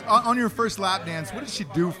 What? On your first lap dance, what did she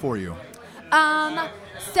do for you?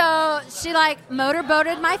 So she like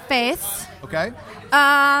motorboated my face. Okay.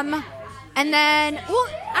 And then, well,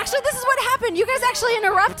 actually, this is what happened. You guys actually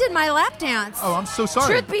interrupted my lap dance. Oh, I'm so sorry.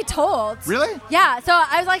 Truth be told. Really? Yeah. So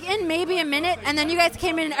I was like in maybe a minute, and then you guys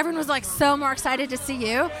came in, and everyone was like so more excited to see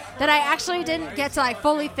you that I actually didn't get to like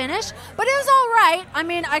fully finish. But it was all right. I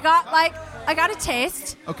mean, I got a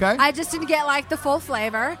taste. Okay. I just didn't get like the full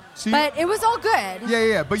flavor, So you- but it was all good.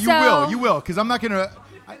 Yeah. But you will, because I'm not gonna.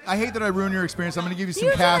 I hate that I ruin your experience. I'm gonna give you some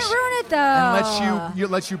You cash didn't ruin it though. and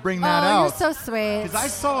let you bring that out. You're so sweet.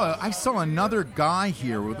 Because I saw another guy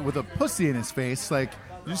here with a pussy in his face. Like,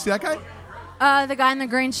 did you see that guy? The guy in the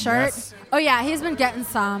green shirt. Yes. Oh yeah, he's been getting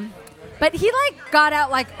some, but he like got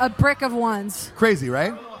out like a brick of ones. Crazy,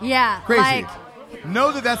 right? Yeah, Crazy. Like,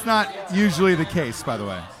 Know that that's not usually the case, by the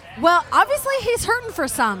way. well, obviously he's hurting for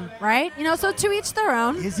some, right? You know, so to each their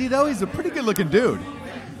own. Is he though? He's a pretty good-looking dude.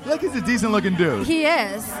 I feel like he's a decent-looking dude. He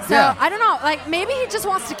is. So Yeah. I don't know. Like maybe he just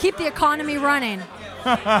wants to keep the economy running.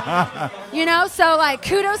 You know, so like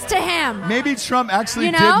kudos to him. Maybe Trump actually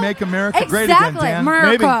You know? did make America great again, Exactly. Dan. America.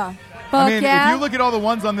 Maybe. Fuck I mean, yeah. if you look at all the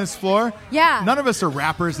ones on this floor, Yeah. none of us are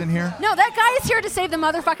rappers in here. No, that guy is here to save the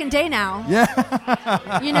motherfucking day now.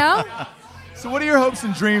 Yeah. You know? So what are your hopes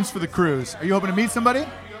and dreams for the cruise? Are you hoping to meet somebody? No,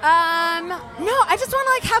 I just want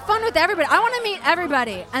to like have fun with everybody. I want to meet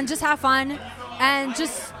everybody and just have fun and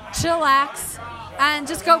just chillax and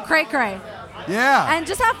just go cray-cray Yeah. and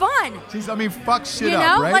just have fun. Jeez, I mean, fuck shit You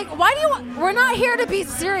up, know, right? like why do you? We're not here to be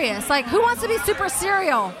serious. Like who wants to be super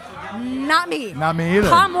serial? Not me. Not me either.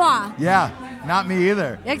 Pas moi. Yeah. Not me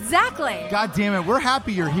either. Exactly. God damn it. We're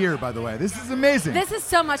happy you're here, by the way. This is amazing. This is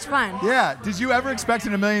so much fun. Yeah. Did you ever expect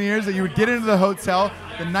in a million years that you would get into the hotel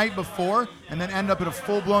the night before and then end up at a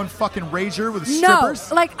full-blown fucking rager with strippers?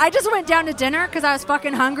 No. Like, I just went down to dinner because I was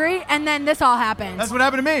fucking hungry, and then this all happened. That's what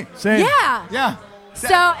happened to me. Same. Yeah. Yeah.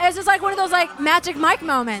 So it's just like one of those like Magic Mike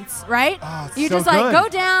moments, right? Oh, you so just like good. go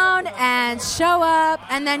down and show up,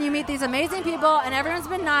 and then you meet these amazing people, and everyone's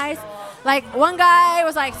been nice. Like one guy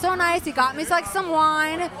was like so nice, he got me like some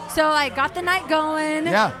wine, so like got the night going.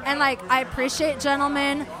 Yeah. And like I appreciate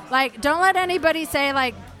gentlemen. Like don't let anybody say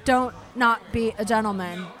like don't not be a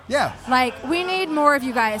gentleman. Yeah. Like we need more of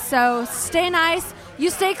you guys. So stay nice. You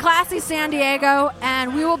stay classy, San Diego,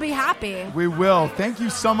 and we will be happy. We will. Thank you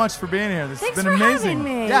so much for being here. This Thanks has been for amazing.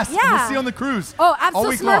 having me. Yes, and Yeah. we'll see you on the cruise. Oh, all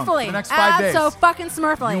week long, for abso-smurfly. the next 5 days.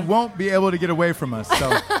 Abso-fucking-smurfly. You won't be able to get away from us. So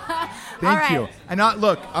thank you. right. And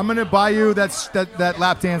look, I'm going to buy you that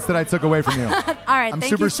lap dance that I took away from you. All right, I'm thank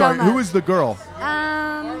super you so sorry. much. Who is the girl?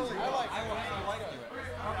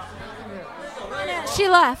 She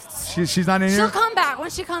left. She's not in She'll here? come back when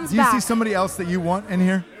she comes Do you back. see somebody else that you want in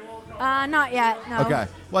here? Not yet. No. Okay. Well,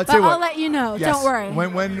 but I'll tell you what. I'll let you know. Yes. Don't worry.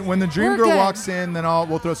 When the dream We're girl good. walks in, then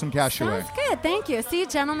we'll throw some cash away. Sounds good. Thank you. See,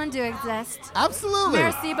 gentlemen do exist. Absolutely.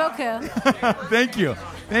 Merci beaucoup. Thank you.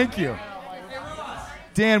 Thank you.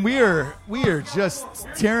 Dan, we are just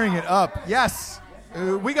tearing it up. Yes.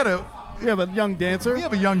 We have a young dancer. We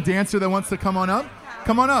have a young dancer that wants to come on up.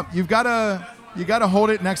 Come on up. You got to hold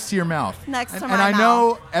it next to your mouth. Next to my And I mouth.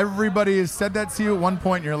 know everybody has said that to you at one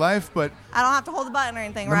point in your life, but I don't have to hold the button or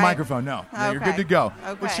anything, the right? microphone, no. Yeah, you're Okay. good to go.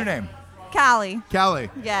 Okay. What's your name? Callie. Callie.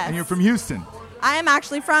 Yes. And you're from Houston. I am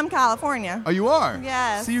actually from California. Oh, you are?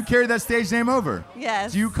 Yes. So you carried that stage name over?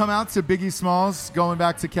 Yes. Do you come out to Biggie Smalls going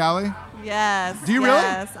back to Cali? Yes. Do you really?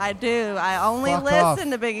 Yes, I do. I only Fuck listen off.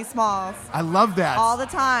 to Biggie Smalls. I love that. All the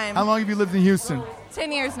time. How long have you lived in Houston?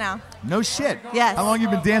 10 years now. No shit. Yes. How long have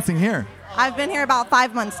you been dancing here? I've been here about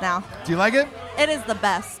 5 months now. Do you like it? It is the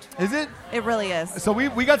best. Is it? It really is. So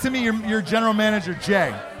we got to meet your general manager,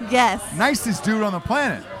 Jay. Yes. Nicest dude on the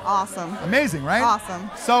planet. Awesome. Amazing, right? Awesome.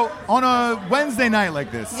 So on a Wednesday night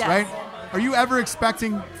like this, Yes. right? Are you ever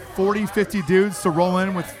expecting 40, 50 dudes to roll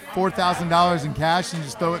in with $4,000 in cash and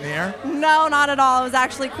just throw it in the air? No, not at all. It was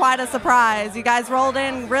actually quite a surprise. You guys rolled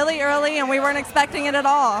in really early, and we weren't expecting it at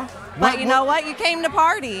all. But you know what? You came to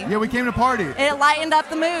party. Yeah, we came to party. It lightened up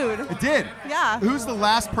the mood. It did. Yeah. Who's the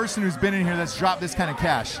last person who's been in here that's dropped this kind of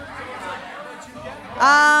cash?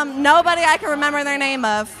 Nobody I can remember their name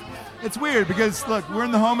of. It's weird because, look, we're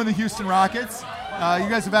in the home of the Houston Rockets. You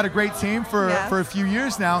guys have had a great team for a few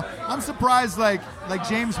years now. I'm surprised, like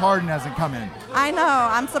James Harden hasn't come in. I know.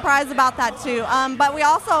 I'm surprised about that, too. But we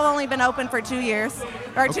also only been open for 2 years.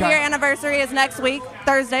 Our Okay. 2-year anniversary is next week,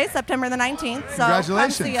 Thursday, September the 19th. So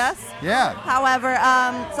Congratulations. come see us. Yeah. However,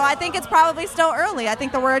 so I think it's probably still early. I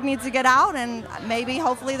think the word needs to get out, and maybe,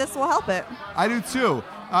 hopefully, this will help it. I do too.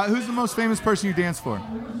 Who's the most famous person you dance for?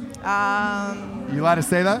 You allowed to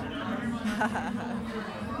say that?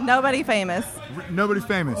 Nobody famous. Nobody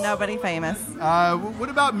famous. Nobody famous. What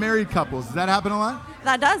about married couples? Does that happen a lot?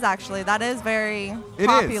 That does, actually. That is very It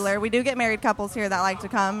popular. We do get married couples here that like to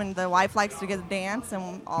come, and the wife likes to get a dance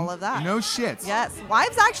and all of that. No shit. Yes.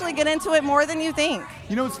 Wives actually get into it more than you think.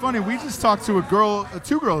 You know, it's funny. We just talked to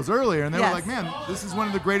two girls earlier, and they were Yes. like, man, this is one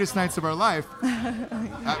of the greatest nights of our life.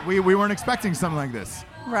 We weren't expecting something like this.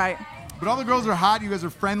 Right. But all the girls are hot. You guys are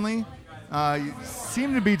friendly. You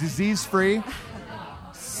seem to be disease-free.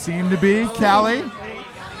 Seem to be. Callie?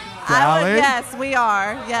 Yes, we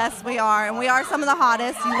are. Yes, we are. And we are some of the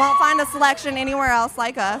hottest. You won't find a selection anywhere else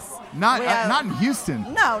like us. Not We have- not in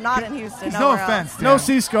Houston. No, not in Houston. No nowhere offense. else. Dan. No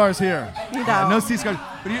sea scars here. You Yeah, don't. no sea scars.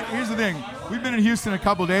 But here's the thing. We've been in Houston a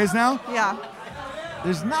couple days now. Yeah.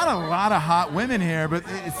 There's not a lot of hot women here, but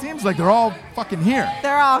it seems like they're all fucking here.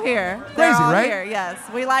 They're all here. They're Crazy, all right? here, yes.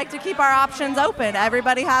 We like to keep our options open.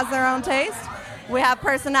 Everybody has their own taste. We have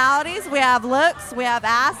personalities, we have looks, we have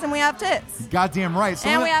ass, and we have tits. Goddamn right. Some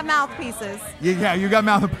And of we the- have mouthpieces. Yeah, you got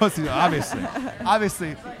mouth and pussy, obviously.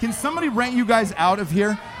 Obviously. Can somebody rent you guys out of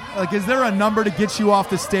here? Like, is there a number to get you off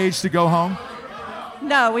the stage to go home?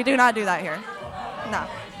 No, we do not do that here. No.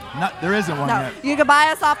 There isn't one No. yet. You could buy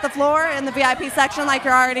us off the floor in the VIP section like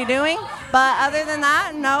you're already doing. But other than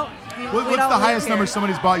that, no. What's the highest number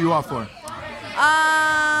somebody's bought you off for?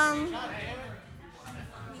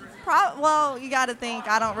 Well, you got to think.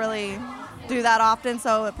 I don't really do that often,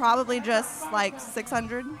 so it probably just like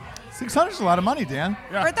 600 $600 is a lot of money, Dan.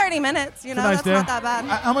 for 30 minutes. You know, nice that's day. not that bad.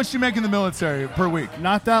 How much do you make in the military per week?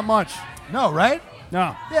 Not that much. No, right?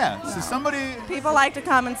 No. Yeah. So somebody. People like to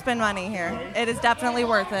come and spend money here. It is definitely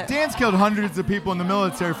worth it. Dan's killed hundreds of people in the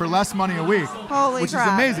military for less money a week. Holy which crap.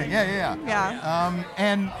 is amazing. Yeah. Yeah.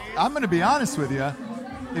 And I'm going to be honest with you.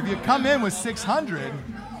 If you come in with 600,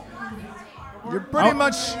 you're pretty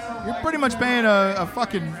much paying a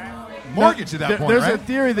fucking mortgage at that point, There's right? a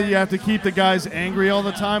theory that you have to keep the guys angry all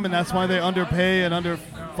the time, and that's why they underpay and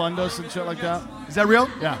underfund us and shit like that. Is that real?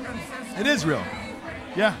 Yeah. It is real.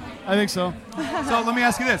 Yeah, I think so. So let me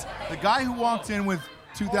ask you this. The guy who walked in with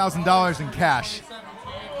 $2,000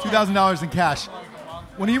 in cash,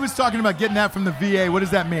 when he was talking about getting that from the VA, what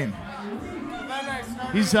does that mean?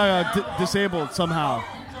 He's disabled somehow.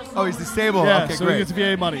 Oh, he's disabled? Yeah, okay, so great. he gets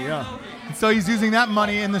VA money, yeah. So he's using that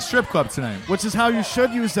money in the strip club tonight. Which is how you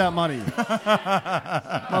should use that money.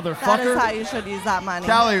 Motherfucker. That is how you should use that money.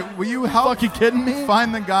 Callie, will you help fucking kidding me?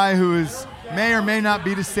 Find the guy who may or may not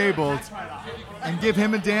be disabled and give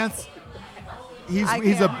him a dance? He's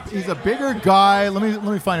a bigger guy. Let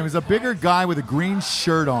me find him. He's a bigger guy with a green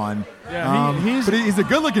shirt on. Yeah, he's a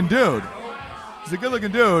good-looking dude. He's a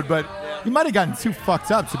good-looking dude, but he might have gotten too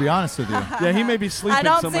fucked up, to be honest with you. Yeah, he may be sleeping I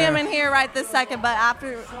don't somewhere. see him in here right this second, but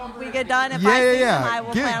after we get done, if I see him, I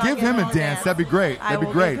will plan on Give him a dance. That'd be great. I That'd be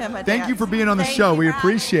will great. give him a Thank you dance. for being on the Thank show. you We for having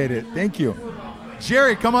appreciate it. Thank you.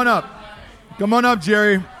 Jerry, come on up. Come on up,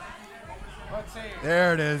 Jerry.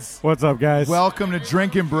 There it is. What's up, guys? Welcome to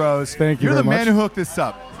Drinkin Bros. Thank you You're the very man much. who hooked this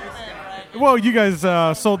up. Well, you guys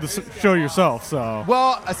sold the show yourself, so.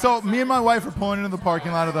 Well, so me and my wife are pulling into the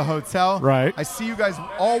parking lot of the hotel. Right. I see you guys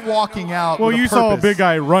all walking out. Well, with you a saw a purpose. big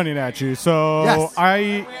guy running at you, so Yes.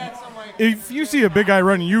 if you see a big guy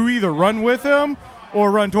running, you either run with him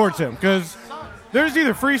or run towards him, because there's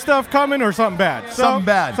either free stuff coming or something bad. Something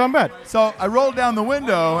bad. Something bad. So I rolled down the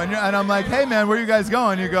window, and I'm like, hey, man, where are you guys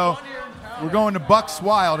going? You go, we're going to Buck's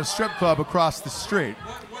Wild, a strip club across the street.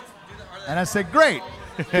 And I said, great.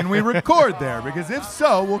 Can we record there? Because if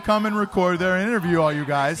so, we'll come and record there and interview all you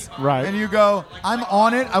guys. Right. And you go, I'm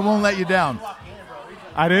on it. I won't let you down.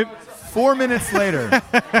 I did. 4 minutes later,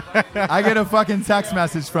 I get a fucking text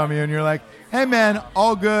message from you, and you're like, hey, man,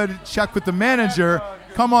 all good. Check with the manager.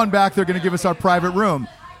 Come on back. They're going to give us our private room.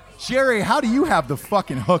 Jerry, how do you have the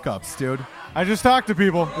fucking hookups, dude? I just talk to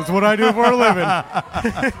people. That's what I do for a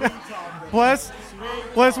living. Plus,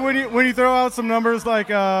 when you throw out some numbers like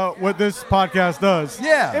what this podcast does,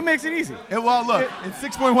 it makes it easy. Well, look, it's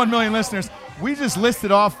 6.1 million listeners. We just listed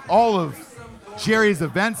off all of Jerry's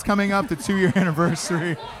events coming up, the 2-year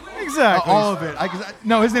anniversary. Exactly. All of it.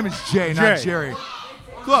 No, his name is Jay, not Jay. Jerry.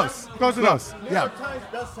 Close. Close enough. Yeah.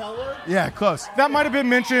 Yeah, close. That might have been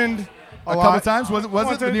mentioned a couple times.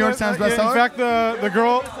 Was it the New York Times bestseller? In fact, the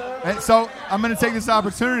girl. And so I'm going to take this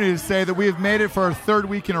opportunity to say that we have made it for our 3rd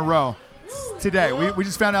week in a row. Today, we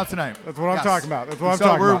just found out tonight. That's what I'm talking about. That's what I'm so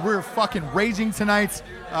talking about. We're fucking raging tonight.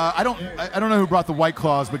 I don't know who brought the White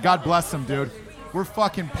Claws, but God bless them, dude. We're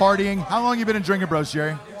fucking partying. How long you been in Drinkin Bros,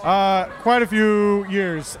 Jerry? Quite a few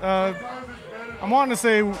years. I'm wanting to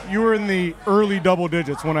say you were in the early double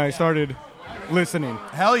digits when I started listening.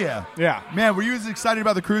 Hell yeah. Yeah. Man, were you as excited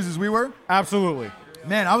about the cruise as we were? Absolutely.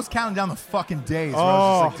 Man, I was counting down the fucking days. Oh, I was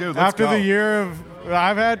just like, dude, let's after go. the year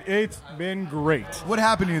I've had, it's been great. What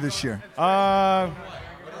happened to you this year? Mother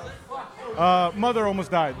almost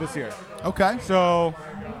died this year. Okay. So,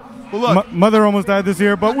 well, look, mother almost died this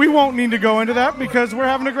year, but we won't need to go into that because we're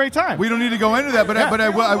having a great time. We don't need to go into that, but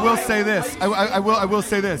I will say this. I will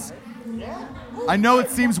say this. I know it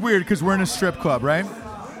seems weird because we're in a strip club, right?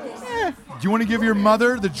 Do you want to give your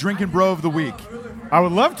mother the Drinkin Bro of the week? I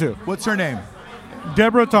would love to. What's her name?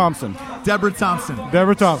 Deborah Thompson. Deborah Thompson.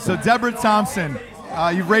 Deborah Thompson. So Deborah Thompson,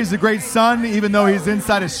 you've raised a great son, even though he's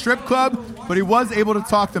inside a strip club, but he was able to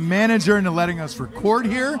talk the manager into letting us record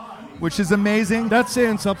here, which is amazing. That's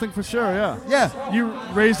saying something for sure, yeah. Yeah. You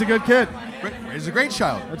raised a good kid. Raised a great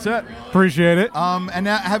child. That's it. Appreciate it. And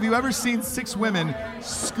have you ever seen 6 women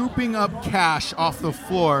scooping up cash off the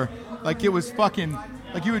floor like it was fucking,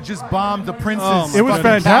 like you had just bombed the prince's It was fucking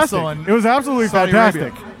fantastic. castle in It was absolutely Saudi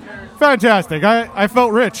fantastic. Arabia. Fantastic. I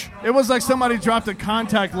felt rich. It was like somebody dropped a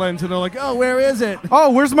contact lens and they're like, oh, where is it? Oh,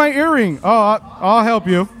 where's my earring? Oh, I'll help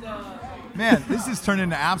you. Man, this has turned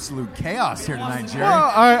into absolute chaos here tonight, Jerry.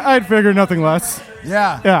 Well, I'd figure nothing less.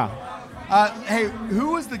 Yeah. Yeah. Hey,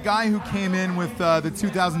 who was the guy who came in with the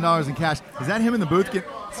 $2,000 in cash? Is that him in the booth? Is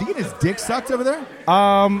he getting his dick sucked over there?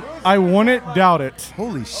 I wouldn't doubt it.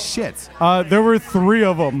 Holy shit. There were 3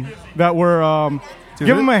 of them that were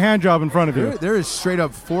give him a hand job in front of you. There is straight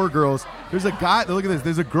up 4 girls. There's a guy, look at this.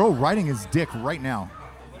 There's a girl riding his dick right now.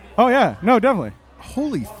 Oh, yeah. No, definitely.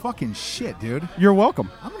 Holy fucking shit, dude. You're welcome.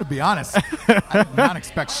 I'm going to be honest. I did not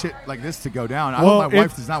expect shit like this to go down. I hope my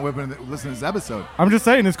wife does not listen to this episode. I'm just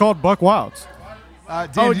saying, it's called Buck Wilds.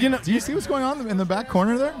 Dan, do you see what's going on in the back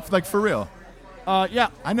corner there? Like, for real? Yeah.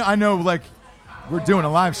 I know, like, we're doing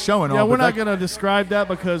a live show and all. Yeah, we're not going to describe that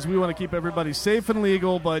because we want to keep everybody safe and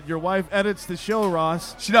legal, but your wife edits the show,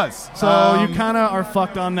 Ross. She does. So you kind of are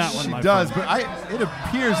fucked on that one, She my does, friend. but it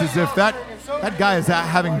appears as if that guy is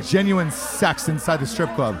having genuine sex inside the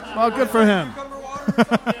strip club. Well, good for him.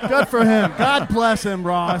 Good for him. God bless him,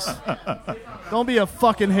 Ross. Don't be a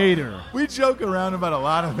fucking hater. We joke around about a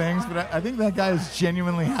lot of things, but I think that guy is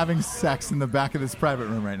genuinely having sex in the back of this private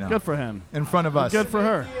room right now. Good for him. In front of us. Good for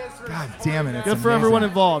her. God damn it. It's good for amazing. everyone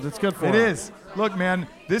involved. It's good for It her. is. Look, man,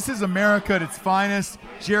 this is America at its finest.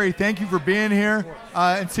 Jerry, thank you for being here.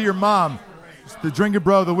 And to your mom, the Drinkin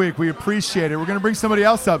Bro of the Week, we appreciate it. We're going to bring somebody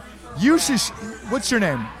else up. You should. What's your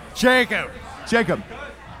name? Jacob. Jacob.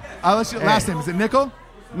 Last name, is it Nickel?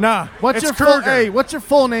 Nah. What's your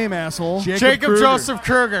full name, asshole? Jacob Joseph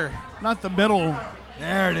Kruger. Not the middle.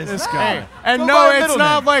 There it is. This guy. Hey, and no, it's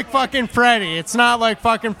not like fucking Freddy. It's not like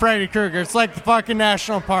fucking Freddy Krueger. It's like the fucking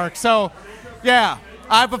national park. So, yeah,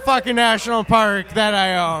 I have a fucking national park that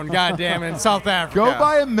I own. God damn it, in South Africa. Go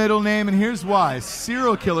by a middle name, and here's why.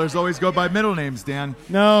 Serial killers always go by middle names, Dan.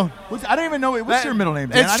 No. I don't even know. What's your middle name,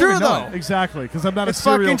 Dan? It's I don't true, even know though. it. Exactly, because I'm not It's a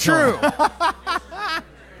serial fucking killer. true.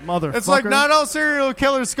 Motherfucker. It's like not all serial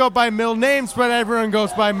killers go by middle names, but everyone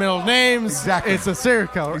goes by middle names. Exactly. It's a serial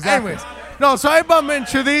killer. Exactly. Anyways, no, so I bump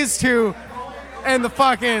into these two in the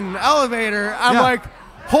fucking elevator. I'm like,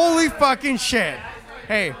 holy fucking shit.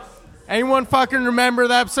 Hey, anyone fucking remember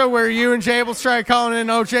the episode where you and Jable started calling in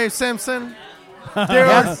O.J. Simpson? Dude,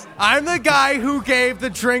 Yes. I'm the guy who gave the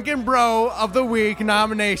Drinkin Bro of the Week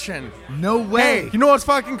nomination. No way. Hey, you know what's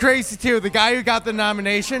fucking crazy, too? The guy who got the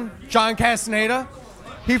nomination, John Castaneda,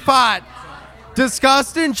 he fought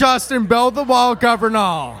Disgusting Justin Build the Wall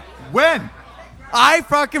Governor. When? I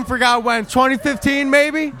fucking forgot when. 2015,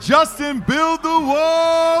 maybe? Justin Build the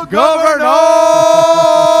Wall Governor!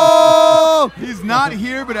 He's not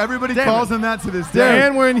here, but everybody calls him that to this day.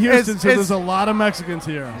 And we're in Houston, so there's a lot of Mexicans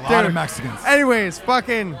here. A lot of Mexicans. Anyways,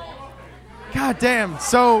 fucking... God damn.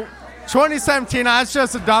 So, 2017, I was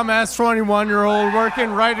just a dumbass 21-year-old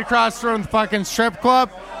working right across from the fucking strip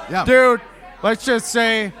club. Yeah. Dude, let's just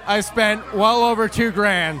say I spent well over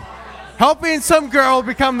 $2,000 helping some girl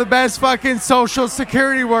become the best fucking social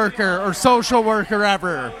security worker or social worker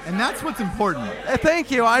ever. And that's what's important.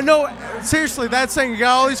 Thank you. I know, seriously, that's saying you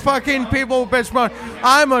got all these fucking people bitch mode.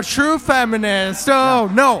 I'm a true feminist.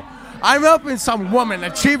 Oh, no. I'm helping some woman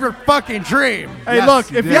achieve her fucking dream. Hey,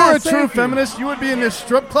 look, if you were a true feminist, you would be in this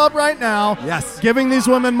strip club right now giving these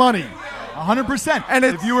women money. 100%. And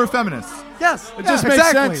if you were a feminist. Yes. It just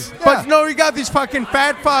makes sense. But no, you got these fucking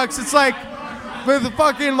fat fucks. It's like with the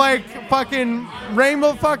fucking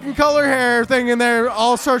rainbow fucking color hair thing in there,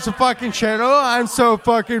 all sorts of fucking shit. Oh, I'm so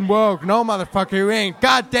fucking woke. No, motherfucker, you ain't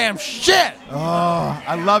goddamn shit. Oh,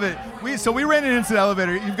 I love it. We ran it into the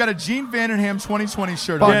elevator. You've got a Gene Vanderham 2020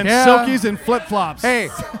 shirt on. on. And silkies and flip-flops. Hey,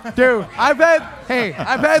 dude, I've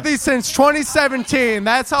had these since 2017.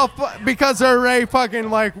 That's how, because they're already fucking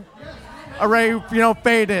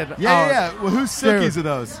faded. Yeah. Well, whose silkies are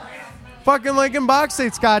those? Fucking Lincoln box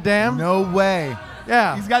seats, goddamn. No way.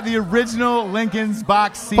 Yeah. He's got the original Lincoln's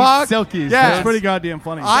box seat silkies. Yeah. That's pretty goddamn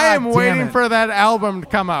funny. I am waiting for that album to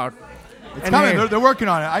come out. It's coming. They're working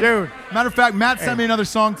on it. Dude. Matter of fact, Matt sent me another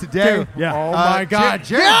song today. Dude. Yeah. Oh, my God.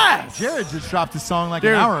 Jared just dropped a song an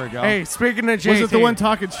hour ago. Hey, speaking of JT. Was it the one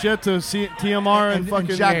talking shit to TMR and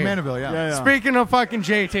fucking Jack Mandeville, yeah. Speaking of fucking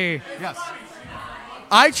JT. Yes.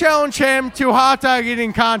 I challenge him to a hot dog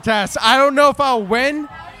eating contest. I don't know if I'll win,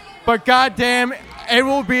 but goddamn, it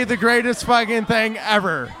will be the greatest fucking thing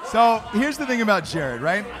ever. So here's the thing about Jared,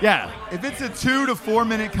 right? Yeah. If it's a 2 to 4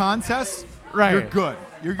 minute contest, right, you're good.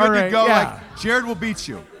 You're good to go. Yeah. Like Jared will beat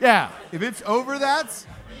you. Yeah. If it's over that,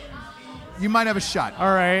 you might have a shot.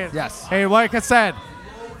 All right. Yes. Hey, like I said,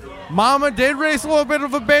 Mama did raise a little bit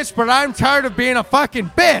of a bitch, but I'm tired of being a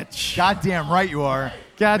fucking bitch. Goddamn right you are.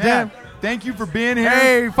 Goddamn. Man, thank you for being here.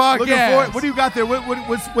 Hey, fuck Looking yes. forward. What do you got there?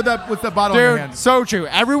 What's that bottle in your Dude, hand? soju.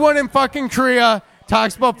 Everyone in fucking Korea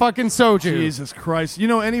talks about fucking soju. Jesus Christ. You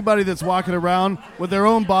know, anybody that's walking around with their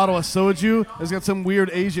own bottle of soju has got some weird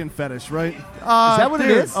Asian fetish, right? Is that what it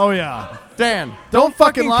is? Oh, yeah. Dan, Don't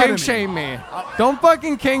fucking lie to kink me. shame me. Don't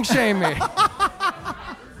fucking kink shame me.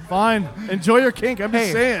 Fine. Enjoy your kink. I'm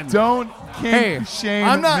just saying. Don't kink shame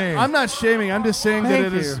I'm not, me. I'm not shaming. I'm just saying that Thank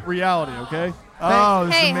it is you. reality, okay? Oh,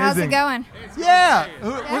 this is Hey, amazing. how's it going?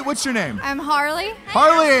 Yeah. What's your name? I'm Harley.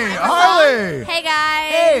 Harley. Hey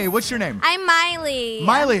guys. Hey, what's your name? I'm Miley.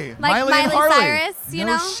 Miley. Like Miley and Miley Harley. Cyrus, you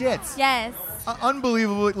No know? shit. Yes.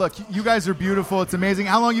 Unbelievable. Look, you guys are beautiful. It's amazing.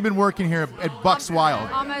 How long you been working here at Bucks Wild?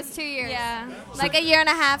 Almost 2 years. Yeah. Like a year and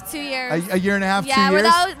a half, 2 years. A year and a half, 2 yeah,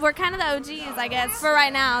 years? we're kind of the OGs, I guess, for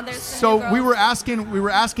right now. There's the new So girls. we were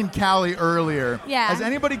asking Callie earlier. Yeah. Has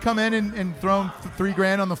anybody come in and thrown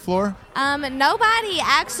 $3,000 on the floor? Nobody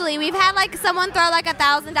actually. We've had like someone throw like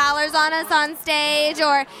 $1,000 on us on stage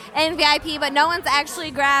or in VIP, but no one's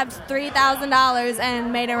actually grabbed $3,000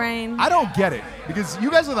 and made it rain. I don't get it because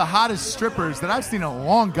you guys are the hottest strippers that I've seen in a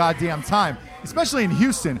long goddamn time, especially in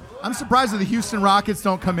Houston. I'm surprised that the Houston Rockets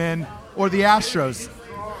don't come in or the Astros.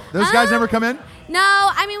 Those guys never come in? No,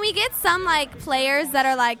 I mean we get some like players that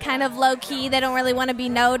are like kind of low key. They don't really want to be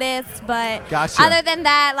noticed, but Gotcha. other than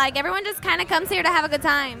that, like everyone just kind of comes here to have a good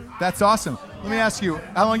time. That's awesome. Let me ask you,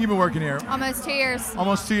 how long you been working here? Almost 2 years.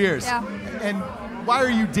 Almost 2 years. Yeah. And why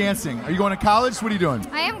are you dancing? Are you going to college? What are you doing?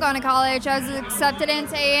 I am going to college. I was accepted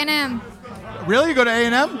into A&M. Really? You go to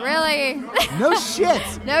A&M? Really? No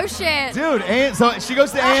shit. No shit. Dude, so she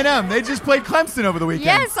goes to A&M. They just played Clemson over the weekend.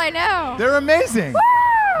 Yes, I know. They're amazing. Woo!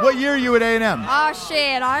 What year are you at A&M? Oh,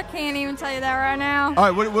 shit. I can't even tell you that right now.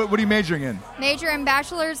 All right, what are you majoring in? Major in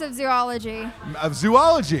Bachelor's of Zoology. Of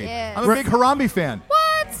zoology. Yes. I'm a big Harambe fan.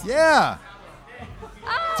 What? Yeah.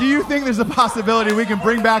 Do you think there's a possibility we can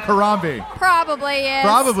bring back Harambe? Probably, yes.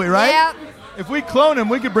 Probably, right? Yep. If we clone him,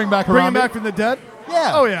 we could bring back Harambe. Bring him back from the dead?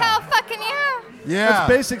 Yeah. Oh, yeah. Hell fucking yeah. Yeah. That's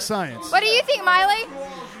basic science. What do you think, Miley?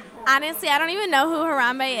 Honestly, I don't even know who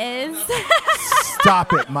Harambe is.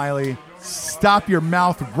 Stop it, Miley. Stop your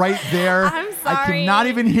mouth right there. I'm I sorry. cannot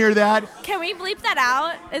even hear that. Can we bleep that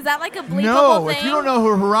out? Is that like a bleepable No, thing? if you don't know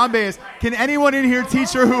who Harambe is, can anyone in here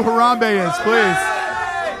teach her who Harambe is, please?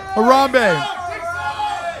 Harambe.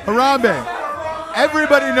 Harambe.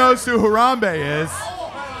 Everybody knows who Harambe is.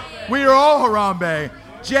 We are all Harambe.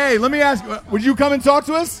 Jay, let me ask, would you come and talk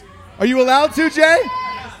to us? Are you allowed to, Jay?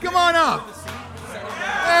 Come on up.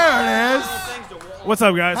 There it is. What's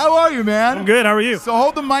up, guys? How are you, man? I'm good. How are you? So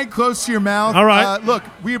hold the mic close to your mouth. All right. Look,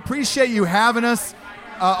 we appreciate you having us.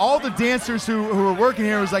 All the dancers who are working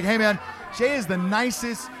here was like, hey, man, Jay is the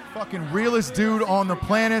nicest, fucking realest dude on the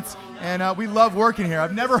planet, and we love working here.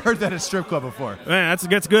 I've never heard that at a strip club before. Man,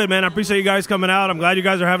 that's good, man. I appreciate you guys coming out. I'm glad you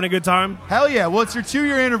guys are having a good time. Hell yeah. Well, it's your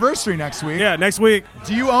 2-year anniversary next week. Yeah, next week.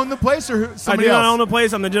 Do you own the place or somebody I do else? not own the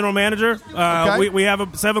place. I'm the general manager. Okay. We have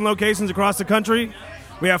 7 locations across the country.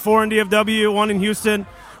 We have 4 in DFW, 1 in Houston,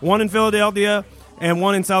 1 in Philadelphia, and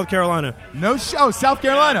 1 in South Carolina. No show. South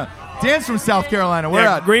Carolina. Dan's from South Carolina. Where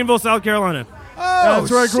Yeah, at? Greenville, South Carolina. Oh,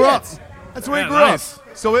 that's where I grew up. That's where Yeah, you grew nice. up.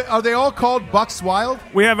 So are they all called Bucks Wild?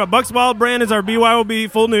 We have a Bucks Wild brand is our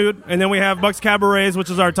BYOB full nude, and then we have Bucks Cabarets,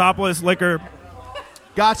 which is our topless liquor.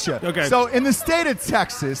 Gotcha. Okay. So in the state of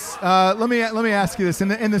Texas, let me ask you this: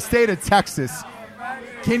 in the state of Texas,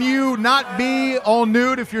 can you not be all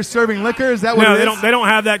nude if you're serving liquor? Is that what No, it is? they don't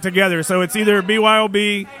have that together. So it's either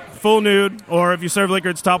BYOB full nude, or if you serve liquor,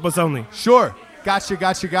 it's topless only. Sure. Gotcha.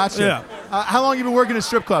 Yeah. How long you been working at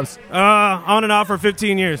strip clubs? On and off for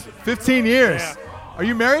 15 years. 15 years. Yeah. Are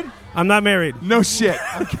you married? I'm not married. No shit.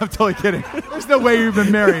 I'm totally kidding. There's no way you've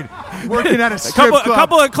been married working at a A strip club.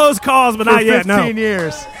 couple of close calls, but for not yet. 15 No.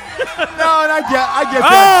 years. No, and I get Oh,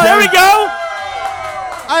 that. there we Jay.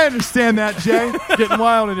 go. I understand that, Jay. Getting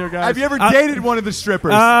wild in here, guys. Have you ever dated one of the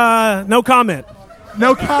strippers? No comment.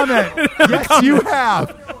 No comment. Yes, you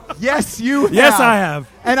have. Yes, you have. Yes, I have.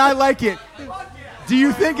 And I like it. Do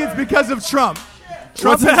you think it's because of Trump?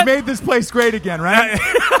 Trump What's has that? made this place great again, right?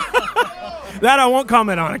 That I won't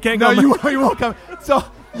comment on. I can't No, comment. you won't come. So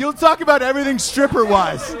you'll talk about everything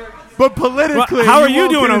stripper-wise, but politically, Well, how are you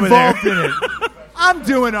won't doing get over there? involved in it. I'm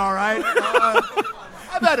doing all right.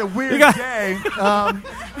 I've had a weird day.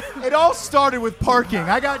 It all started with parking.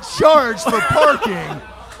 I got charged for parking.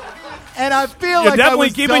 And I feel You're like definitely I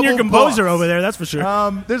was keeping your double composure booked. over there. That's for sure.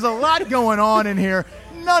 There's a lot going on in here,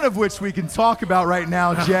 none of which we can talk about right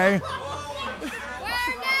now, Jay.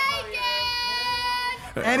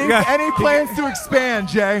 Any plans to expand,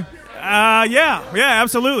 Jay? Yeah,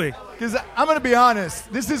 absolutely. Because I'm going to be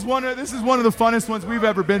honest, this is one of the funnest ones we've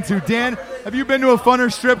ever been to. Dan, have you been to a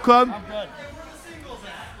funner strip club?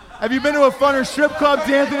 Have you been to a funner strip club,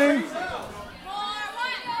 D'Anthony?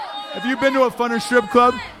 Have you been to a funner strip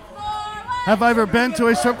club? Have I ever been to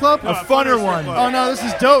a strip club? A funner one. Oh no, this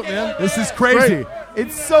is dope, man. This is crazy. Great.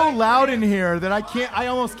 It's so loud in here that I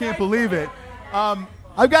almost can't believe it.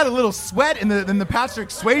 I've got a little sweat in the Patrick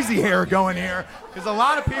Swayze hair going here because a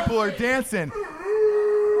lot of people are dancing.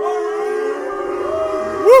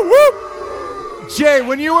 Woo, woo. Jay,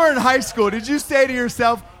 when you were in high school, did you say to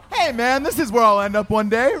yourself, "Hey, man, this is where I'll end up one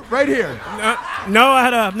day, right here"? No, I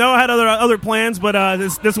had other plans, but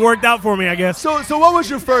this worked out for me, I guess. So what was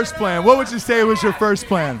your first plan? What would you say was your first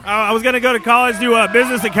plan? I was gonna go to college, do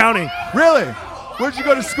business accounting. Really? Where'd you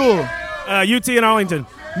go to school? UT in Arlington.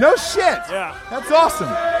 No shit. Yeah. That's awesome.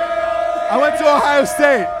 I went to Ohio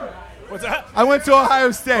State. What's that? I went to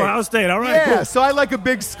Ohio State. Ohio State. All right. Yeah. Cool. So I like a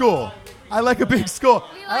big school. We like big schools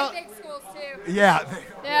too. Yeah.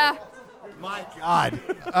 Yeah. My God.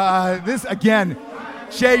 This, again,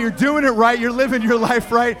 Jay, you're doing it right. You're living your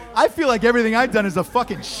life right. I feel like everything I've done is a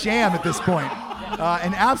fucking sham at this point.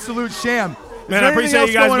 An absolute sham. Man, I appreciate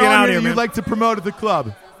you guys being out here, man. You'd like to promote at the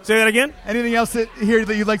club? Say that again? Anything else here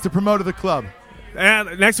that you'd like to promote at the club?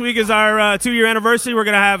 And next week is our 2-year anniversary. We're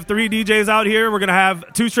going to have 3 DJs out here. We're going to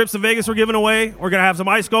have 2 trips to Vegas we're giving away. We're going to have some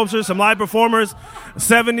ice sculptures, some live performers,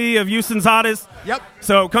 70 of Houston's hottest. Yep.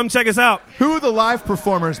 So come check us out. Who are the live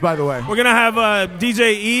performers, by the way? We're going to have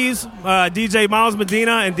DJ Ease, DJ Miles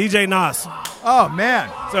Medina, and DJ Nas. Oh, man.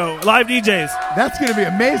 So live DJs. That's going to be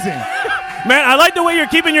amazing. Man, I like the way you're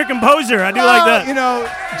keeping your composure. I do like that. You know,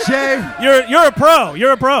 Jay. You're a pro.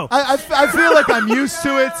 You're a pro. I feel like I'm used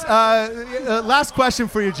to it. Last question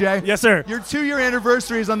for you, Jay. Yes, sir. Your 2-year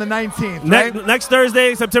anniversary is on the 19th, right? Next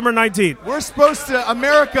Thursday, September 19th.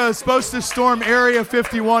 America is supposed to storm Area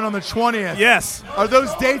 51 on the 20th. Yes. Are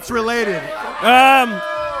those dates related?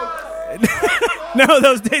 No,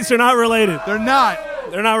 those dates are not related. They're not.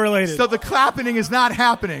 They're not related. So the clapping is not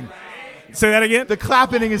happening. Say that again? The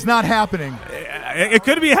clapping is not happening. It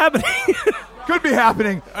could be happening. Could be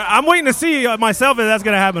happening. I'm waiting to see myself if that's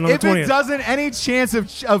going to happen on the 20th. If it doesn't, any chance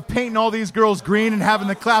of painting all these girls green and having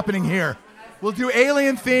the clapping here? We'll do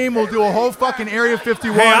alien theme. We'll do a whole fucking Area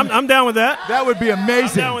 51. Hey, I'm down with that. That would be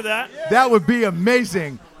amazing. I'm down with that. That would be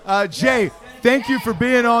amazing. Jay, thank you for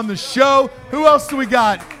being on the show. Who else do we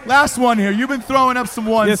got? Last one here. You've been throwing up some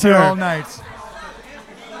ones here all night.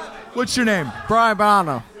 What's your name? Brian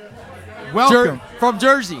Bonanno. Welcome. From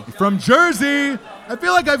Jersey. From Jersey. I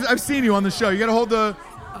feel like I've seen you on the show. You got to hold the...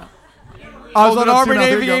 I was on the Army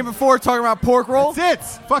Navy game before talking about pork roll.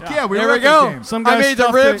 That's it. Fuck yeah. There we go. Game. I made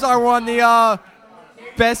the ribs. I won the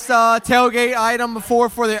best tailgate item before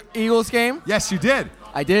for the Eagles game. Yes, you did.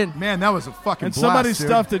 I did. Man, that was a fucking And blast, somebody dude.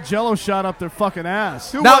 stuffed a Jello shot up their fucking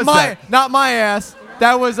ass. Who was that? Not my ass.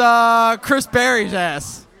 That was Chris Berry's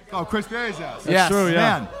ass. Oh, Chris Berry's ass. Yes. True, yeah.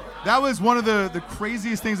 Man, that was one of the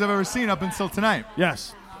craziest things I've ever seen up until tonight.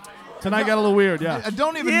 Yes. Tonight got a little weird, yeah. I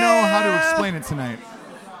don't even know how to explain it tonight.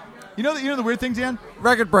 You know the weird thing, Dan?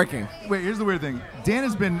 Record breaking. Wait, here's the weird thing. Dan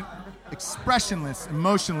has been expressionless,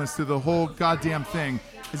 emotionless through the whole goddamn thing,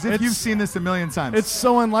 as if you've seen this a million times. It's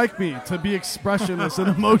so unlike me to be expressionless and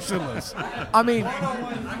emotionless. I mean,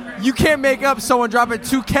 you can't make up someone dropping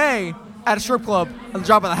 $2K at a strip club on the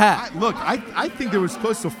drop of the hat. I think there was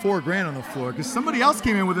close to $4,000 on the floor because somebody else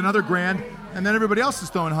came in with another $1,000, and then everybody else was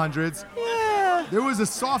throwing hundreds. Yeah. There was a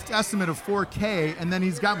soft estimate of $4K, and then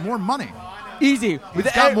he's got more money. Easy.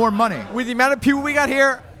 He's got more money. With the amount of people we got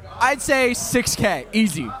here, I'd say $6K.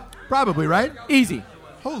 Easy. Probably, right? Easy.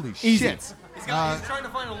 Holy Easy. shit. He's trying to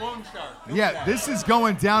find a loan shark. Yeah, this is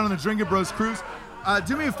going down on the Drinkin Bros cruise.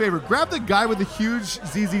 Do me a favor. Grab the guy with the huge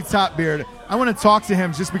ZZ Top beard. I want to talk to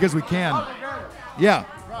him just because we can. Yeah.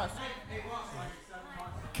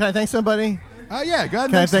 Can I thank somebody? Yeah, go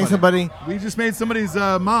ahead. Can I thank somebody? We just made somebody's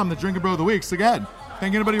mom the Drinkin Bro of the week, so go ahead.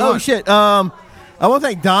 Thank anybody you Oh, want. shit. I want to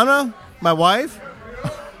thank Donna, my wife.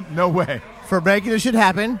 No way. For making this shit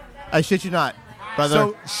happen. I shit you not, brother.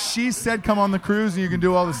 So she said come on the cruise and you can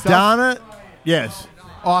do all this stuff? Donna, yes.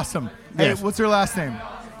 Awesome. Yes. Hey, what's her last name?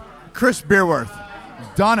 Chris Beerworth.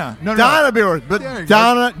 Donna. No. Donna Beerworth. But There you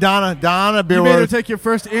Donna Beerworth. You made her take your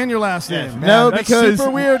first and your last name. No, That's because super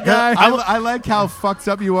weird, guy. I like how fucked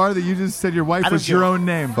up you are that you just said your wife was your own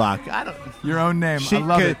name. Fuck. I don't. Your own name. I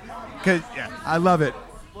love it. Yeah. I love it.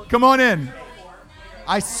 Come on in.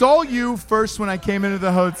 I saw you first when I came into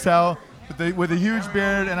the hotel with a huge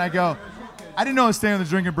beard, and I go, I didn't know I was staying in the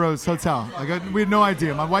Drinkin Bros hotel. We had no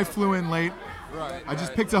idea. My wife flew in late. Right. I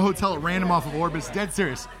just picked a hotel at random off of Orbis. Dead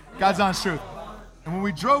serious. God's honest truth. And when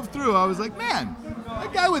we drove through, I was like, man,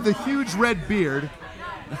 that guy with a huge red beard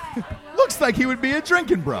looks like he would be a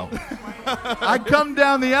Drinkin Bro. I come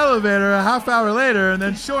down the elevator a half hour later, and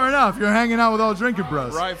then sure enough, you're hanging out with all Drinkin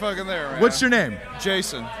Bros. Right fucking there, man. What's your name?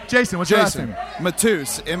 Jason. Jason, what's your last name?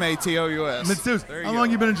 Matous, Matous. Matous. How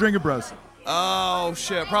long you been in Drinkin Bros? Oh,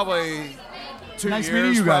 shit, probably 2 Nice years.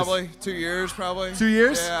 meeting you guys. Probably 2 years, probably. 2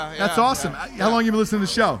 years? Yeah. That's awesome. How long you been listening to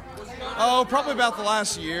the show? Oh, probably about the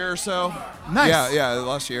last year or so. Nice. Yeah, the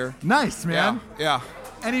last year. Nice, man. Yeah.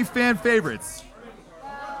 Any fan favorites?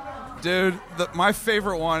 Dude, my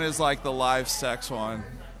favorite one is like the live sex one.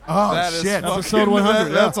 Oh, that is shit. fucking- Episode 100.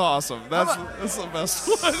 That's awesome. That's the best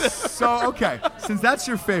one. So, okay, since that's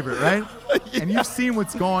your favorite, right? And you've seen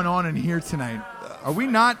what's going on in here tonight, are we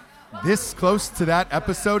not this close to that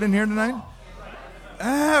episode in here tonight?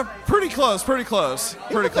 Pretty close. Pretty close.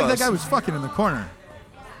 It looked like that guy was fucking in the corner.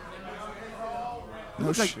 It No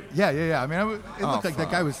looked like, shit. yeah. I mean, it looked like that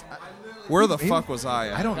guy was. Where the maybe- fuck was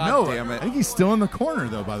I? I don't God know. damn it. I think he's still in the corner,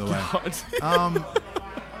 though. By the way,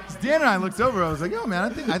 Dan and I looked over. I was like, "Yo, man,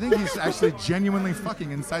 I think he's actually genuinely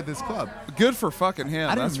fucking inside this club." Good for fucking him.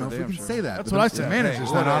 I don't That's even know for if we damn can sure. say that. That's but what I the said. manager's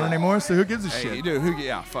Hey, not on whatever. anymore, so who gives a Hey, shit? you do.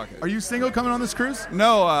 Yeah, fuck it. Are you single coming on this cruise?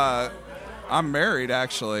 No, I'm married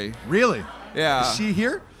actually. Really? Yeah. Is she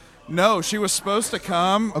here? No, she was supposed to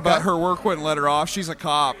come, but her work wouldn't let her off. She's a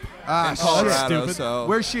cop in Colorado. So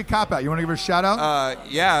Where's she a cop at? You want to give her a shout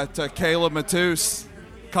out? Yeah, to Kayla Matus,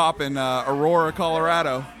 cop in Aurora,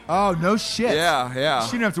 Colorado. Oh, no shit. Yeah.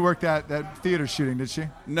 She didn't have to work that theater shooting, did she?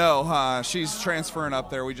 No, she's transferring up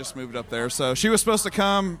there. We just moved up there. So she was supposed to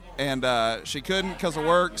come, and she couldn't because of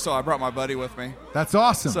work, so I brought my buddy with me. That's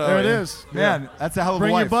awesome. So, There it is. Man, that's a hell of a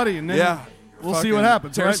Bring wife. your buddy, and then Yeah. we'll see Fucking what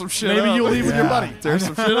happens. tear Right? some shit Maybe up. you'll leave with your buddy. Tear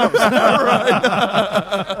some shit up.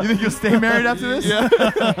 You think you'll stay married after this?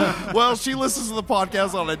 Yeah. Well, she listens to the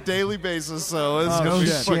podcast on a daily basis, so it's Oh, gonna be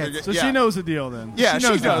shit. fucking good. So Yeah. she knows the deal then. Yeah, she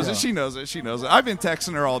knows the it. She knows it. She knows it. I've been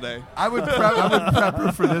texting her all day. I would prep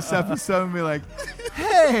her for this episode and be like,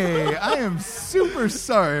 "Hey, I am super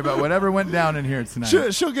sorry about whatever went down in here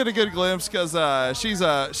tonight." She'll get a good glimpse because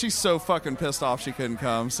she's so fucking pissed off she couldn't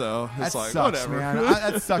come. So it's That like sucks, whatever. man.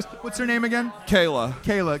 That sucks. What's her name again? Kayla.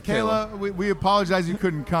 Kayla, we apologize you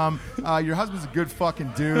couldn't come. Your husband's a good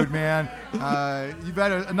fucking dude, man. You've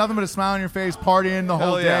had nothing but a smile on your face, partying the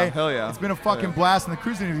whole Hell yeah, day. hell yeah. It's been a fucking Yeah. blast, and the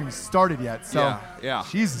cruise hasn't even started yet. So, Yeah.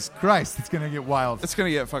 Jesus Christ, it's gonna get wild. It's gonna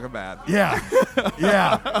get fucking bad. Yeah,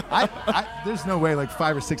 yeah. There's no way like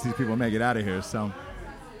 5 or 6 of these people make it out of here. So,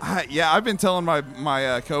 Yeah, I've been telling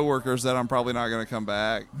my coworkers that I'm probably not going to come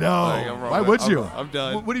back. no. Like, Why would you? I'm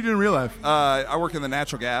done. What do you do in real life? I work in the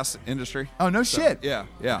natural gas industry. Oh, no So, shit. Yeah.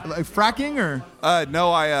 Like fracking or?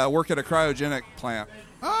 No, I work at a cryogenic plant.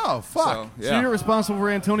 Oh, fuck. So, So you're responsible for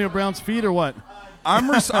Antonio Brown's feet or what?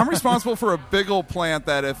 I'm responsible for a big old plant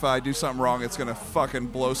that if I do something wrong, it's gonna fucking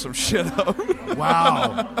blow some shit up.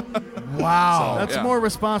 Wow. Wow. That's more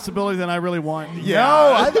responsibility than I really want.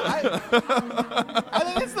 No, I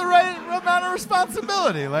think it's the right amount of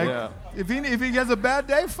responsibility. Like, if he has a bad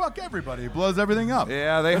day, fuck everybody. He blows everything up.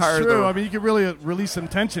 Yeah, they That's hired true. the- I mean, you could really release some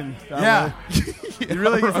tension. that Yeah. way. You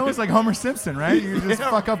really, it's almost like Homer Simpson, right? You just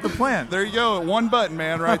fuck up the plant. There you go, one button,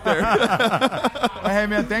 man, right there. Hey,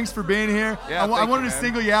 man, thanks for being here. Yeah, I thank wanted you, to man.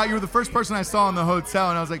 single you out. You were the first person I saw in the hotel,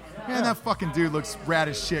 and I was like, man, that fucking dude looks rad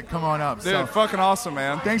as shit. Come on up. Dude, So, fucking awesome,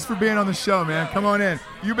 man. thanks for being on the show, man. Come on in.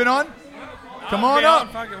 You been on? Come on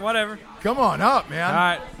up. Fucking whatever. Come on up, man. All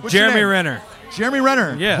right. What's your Jeremy name? Renner. Jeremy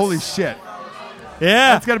Renner. Yes. Holy shit.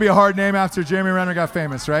 Yeah. That's got to be a hard name after Jeremy Renner got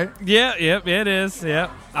famous, right? Yeah, yep, it is.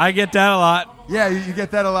 Yep. I get that a lot. Yeah, you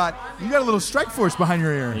get that a lot. You got a little Strike Force behind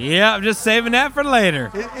your ear. Yeah, I'm just saving that for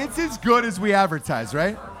later. It's as good as we advertise,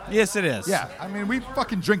 right? Yes, it is. Yeah, I mean, we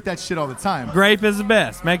fucking drink that shit all the time. Grape is the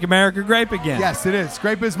best. Make America grape again. Yes, it is.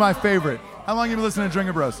 Grape is my favorite. How long have you been listening to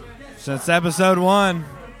Drinkin Bros? Since episode 1.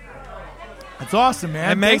 That's awesome,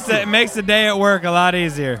 man. It makes Thank you. it makes the day at work a lot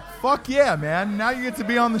easier. Fuck yeah, man. Now you get to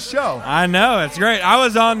be on the show. I know, it's great. I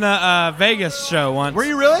was on the Vegas show once. Were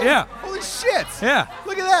you really? Yeah. Holy shit. Yeah.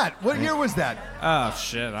 Look at that. What year was that? Oh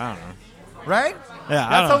shit, I don't know. Right? Yeah, I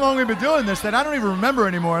That's don't how long we've been doing this that I don't even remember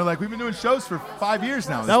anymore. Like, we've been doing shows for 5 years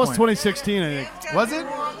now. at That this was point. 2016, I think. Was it?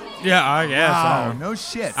 Yeah, I guess. I Wow, don't know. no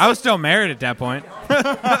shit. I was still married at that point.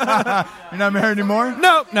 You're not married anymore?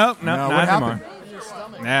 No, not what anymore. happened?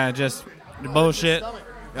 Yeah, just bullshit. Oh,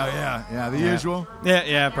 yeah. Yeah, the usual.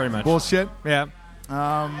 Yeah, pretty much. Bullshit. Yeah.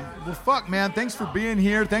 Well, fuck, man. Thanks for being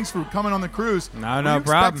here. Thanks for coming on the cruise. No Were you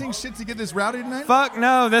problem. expecting shit to get this rowdy tonight? Fuck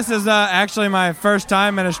no, this is actually my first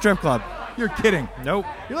time at a strip club. You're kidding. Nope.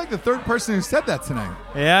 You're like the third person who said that tonight.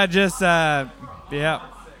 Yeah, just, yeah.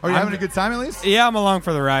 Are you having a good time at least? Yeah, I'm along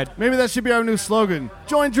for the ride. Maybe that should be our new slogan.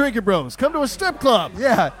 Join Drinkin Bros. Come to a strip club.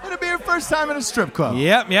 Yeah, it'll be your first time at a strip club.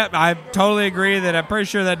 Yep. I totally agree that I'm pretty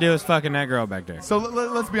sure that dude was fucking that girl back there. So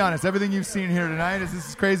let's be honest. Everything you've seen here tonight, is this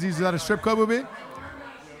as crazy as that a strip club would be?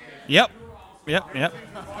 Yep.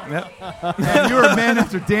 And you're a man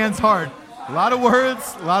after Dan's heart. A lot of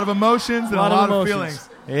words, a lot of emotions, and a lot of feelings.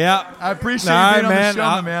 Yeah. I appreciate All you being right, on the show,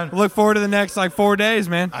 I'll man. Look forward to the next 4 days,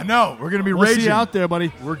 man. I know. We're going to be We'll raging. see you out there,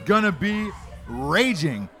 buddy. We're going to be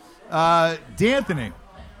raging. D'Anthony.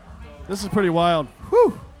 This is pretty wild.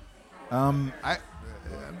 Whew.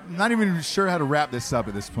 not even sure how to wrap this up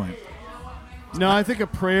at this point. No, I think a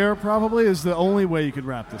prayer probably is the only way you could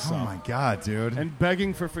wrap this up. Oh my God, dude! And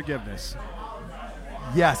begging for forgiveness.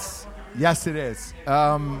 Yes, it is.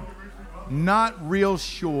 Not real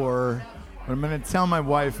sure, but I'm going to tell my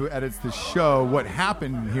wife, who edits the show, what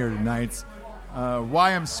happened here tonight.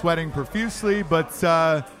 Why I'm sweating profusely, but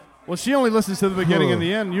well, she only listens to the beginning and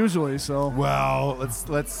the end usually. So well,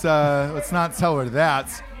 let's not tell her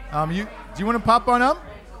that. Do you want to pop on up?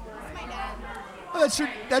 Oh,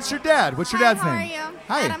 that's your dad. What's your dad's name? How are you?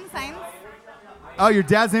 Hi. Adam Sainz. Oh, your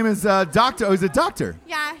dad's name is Doctor. Oh, he's a doctor.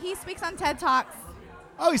 Yeah, he speaks on TED Talks.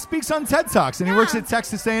 Oh, he speaks on TED Talks, and he works at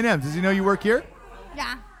Texas A&M. Does he know you work here?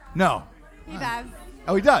 Yeah, No. he does.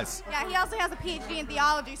 Oh, he does. Yeah, he also has a PhD in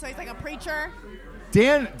theology, so he's like a preacher.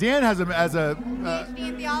 Dan has a PhD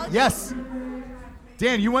in theology. yes.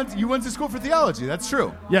 Dan, you went to school for theology. That's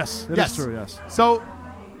true. Yes, it is true. Yes. So,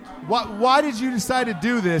 why did you decide to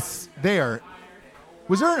do this there?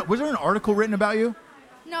 Was there an article written about you?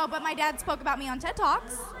 No, but my dad spoke about me on TED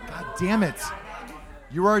Talks. God damn it!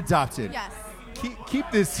 You are adopted. Yes. Keep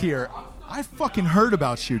this here. I fucking heard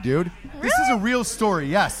about you, dude. Really? This is a real story.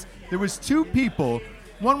 Yes, there was two people.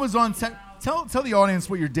 One was on TED. Tell the audience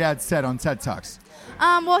what your dad said on TED Talks.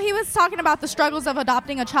 Well, he was talking about the struggles of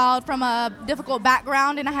adopting a child from a difficult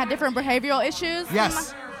background, and I had different behavioral issues.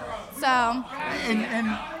 Yes. So.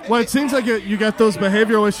 And well, it seems like you got those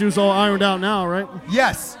behavioral issues all ironed out now, right?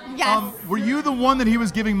 Yes. Yes. Were you the one that he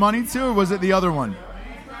was giving money to, or was it the other one?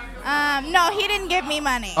 No, he didn't give me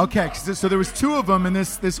money. Okay, so there was two of them in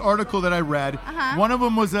this article that I read. Uh-huh. One of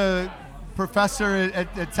them was a professor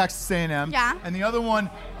at Texas A&M. Yeah. And the other one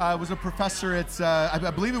was a professor at, I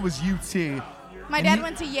believe it was UT. My dad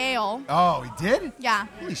went to Yale. Oh, he did? Yeah.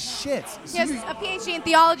 Holy shit. He has a PhD in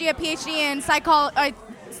theology, a PhD in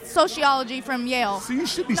sociology from Yale. So you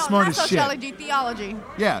should be smart as shit. not sociology, theology.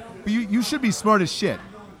 Yeah, but you should be smart as shit.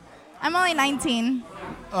 I'm only 19.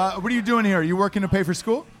 What are you doing here? Are you working to pay for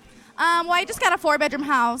school? Well, I just got a 4-bedroom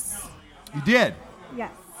house. You did?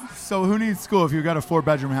 Yes. So who needs school if you got a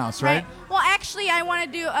 4-bedroom house, right? Well, actually, I want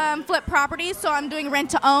to do flip properties, so I'm doing rent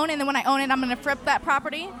to own, and then when I own it, I'm going to flip that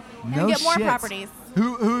property and get more properties.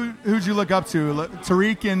 Who'd you look up to?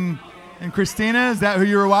 Tariq and Christina? Is that who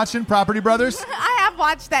you were watching? Property Brothers? I have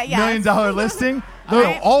watched that, yes. $1 Million Listing?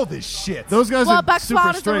 All this shit. Those guys well, are Buck super Squad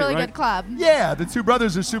is a straight, really right? good club. Yeah, the two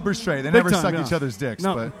brothers are super straight. They Big never time, suck yeah. each other's dicks.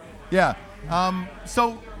 No. But yeah.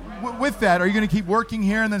 So with that, are you going to keep working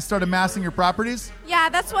here and then start amassing your properties? Yeah,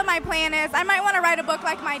 that's what my plan is. I might want to write a book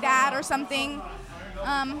like my dad or something.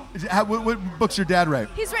 What books your dad write?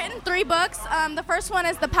 He's written 3 books. The first one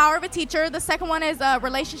is The Power of a Teacher. The second one is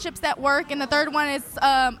Relationships That Work. And the third one is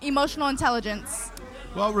Emotional Intelligence.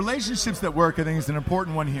 Well, relationships that work, I think, is an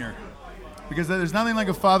important one here. Because there's nothing like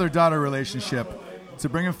a father-daughter relationship to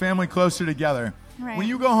bring a family closer together. Right. When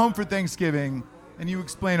you go home for Thanksgiving and you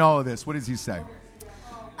explain all of this, what does he say?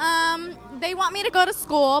 They want me to go to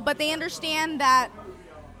school, but they understand that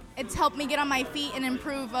it's helped me get on my feet and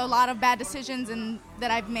improve a lot of bad decisions that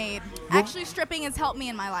I've made. Actually, stripping has helped me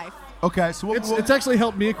in my life. Okay, so It's actually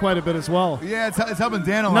helped me quite a bit as well. Yeah, it's helping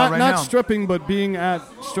Dan a lot right not now. Not stripping, but being at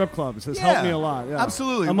strip clubs has helped me a lot. Yeah.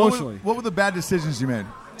 Absolutely. Emotionally. What were the bad decisions you made?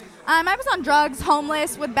 I was on drugs,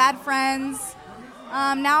 homeless, with bad friends.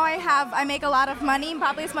 Now I make a lot of money,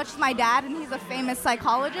 probably as much as my dad, and he's a famous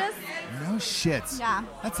psychologist. No shit. Yeah.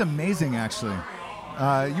 That's amazing, actually.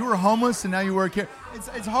 You were homeless, and now you work here.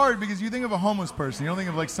 It's hard because you think of a homeless person. You don't think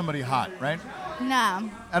of, like, somebody hot, right? No.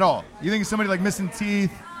 At all. You think of somebody, like, missing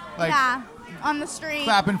teeth, like yeah, on the street.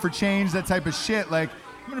 clapping for change, that type of shit. Like,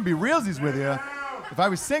 I'm going to be realsies with you. If I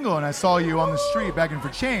was single and I saw you on the street begging for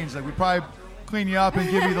change, like, we'd probably clean you up and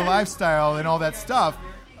give you the lifestyle and all that stuff.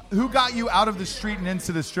 Who got you out of the street and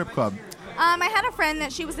into the strip club? I had a friend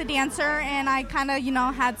that she was a dancer, and I kind of,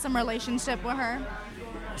 had some relationship with her.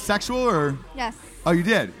 Sexual or? Yes. Oh, you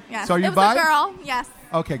did? Yes. So are you it was bi? a girl, yes.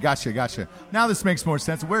 Okay, gotcha. Now this makes more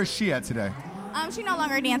sense. Where is she at today? She no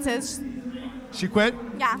longer dances. She quit?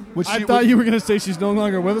 Yeah. I thought you were going to say she's no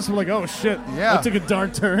longer with us. I'm like, oh, shit. Yeah. That took a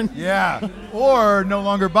dark turn. Yeah. Or no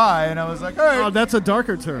longer bi. And I was like, all right. Oh, that's a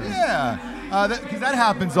darker turn. Yeah. Because that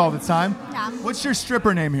happens all the time. Yeah. What's your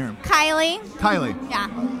stripper name here? Kylie.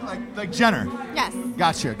 Yeah. Like Jenner? Yes.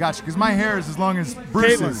 Gotcha. Because my hair is as long as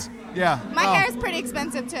Bruce's. Yeah. My hair is pretty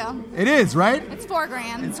expensive, too. It is, right? It's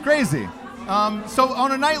 $4,000. It's crazy. So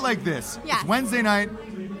on a night like this, Yeah. It's Wednesday night,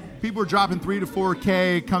 people are dropping $3,000 to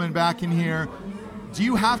 $4,000 coming back in here. Do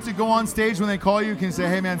you have to go on stage when they call you? Can you say,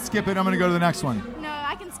 hey, man, skip it, I'm going to go to the next one? No,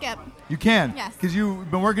 I can skip. You can? Yes. Because you've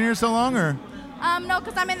been working here so long, or? No,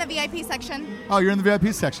 because I'm in the VIP section. Oh, you're in the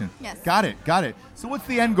VIP section. Yes. Got it. So what's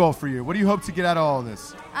the end goal for you? What do you hope to get out of all of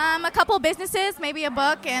this? A couple businesses, maybe a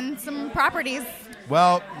book, and some properties.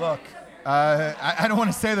 Well, look, I don't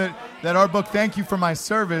want to say that our book, Thank You for My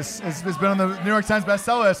Service, has been on the New York Times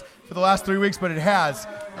bestseller list for the last 3 weeks, but it has.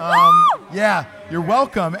 Yeah, you're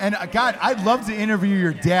welcome. And God, I'd love to interview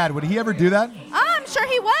your dad. Would he ever do that? I'm sure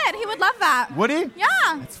he would. He would love that. Would he? Yeah.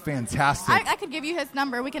 That's fantastic. I could give you his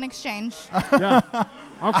number. We can exchange. Yeah.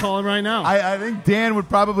 I'll call him right now. I think Dan would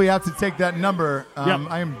probably have to take that number. Yep.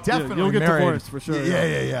 I am definitely You'll get married. divorced for sure.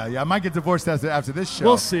 Yeah. I might get divorced after this show.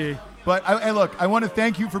 We'll see. But hey, look, I want to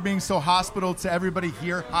thank you for being so hospitable to everybody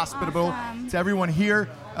here, hospitable to everyone here.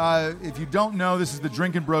 If you don't know, this is the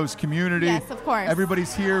Drinkin Bros community. Yes, of course.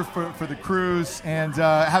 Everybody's here for the cruise and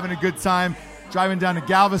having a good time. Driving down to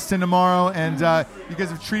Galveston tomorrow, and you guys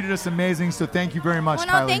have treated us amazing, so thank you very much, Well,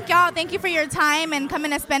 no, Kylie. thank y'all. Thank you for your time and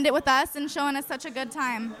coming to spend it with us and showing us such a good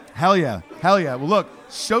time. Hell yeah. Well, look,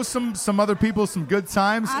 show some other people some good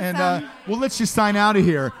times, and we'll let you sign out of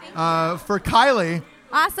here. For Kylie.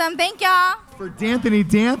 Awesome. Thank y'all. For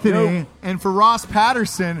D'Anthony, and for Ross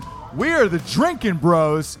Patterson, we are the Drinkin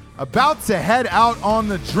Bros, about to head out on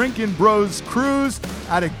the Drinkin Bros cruise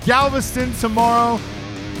out of Galveston tomorrow.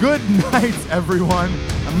 Good night, everyone.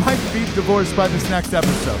 I might be divorced by this next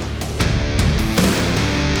episode.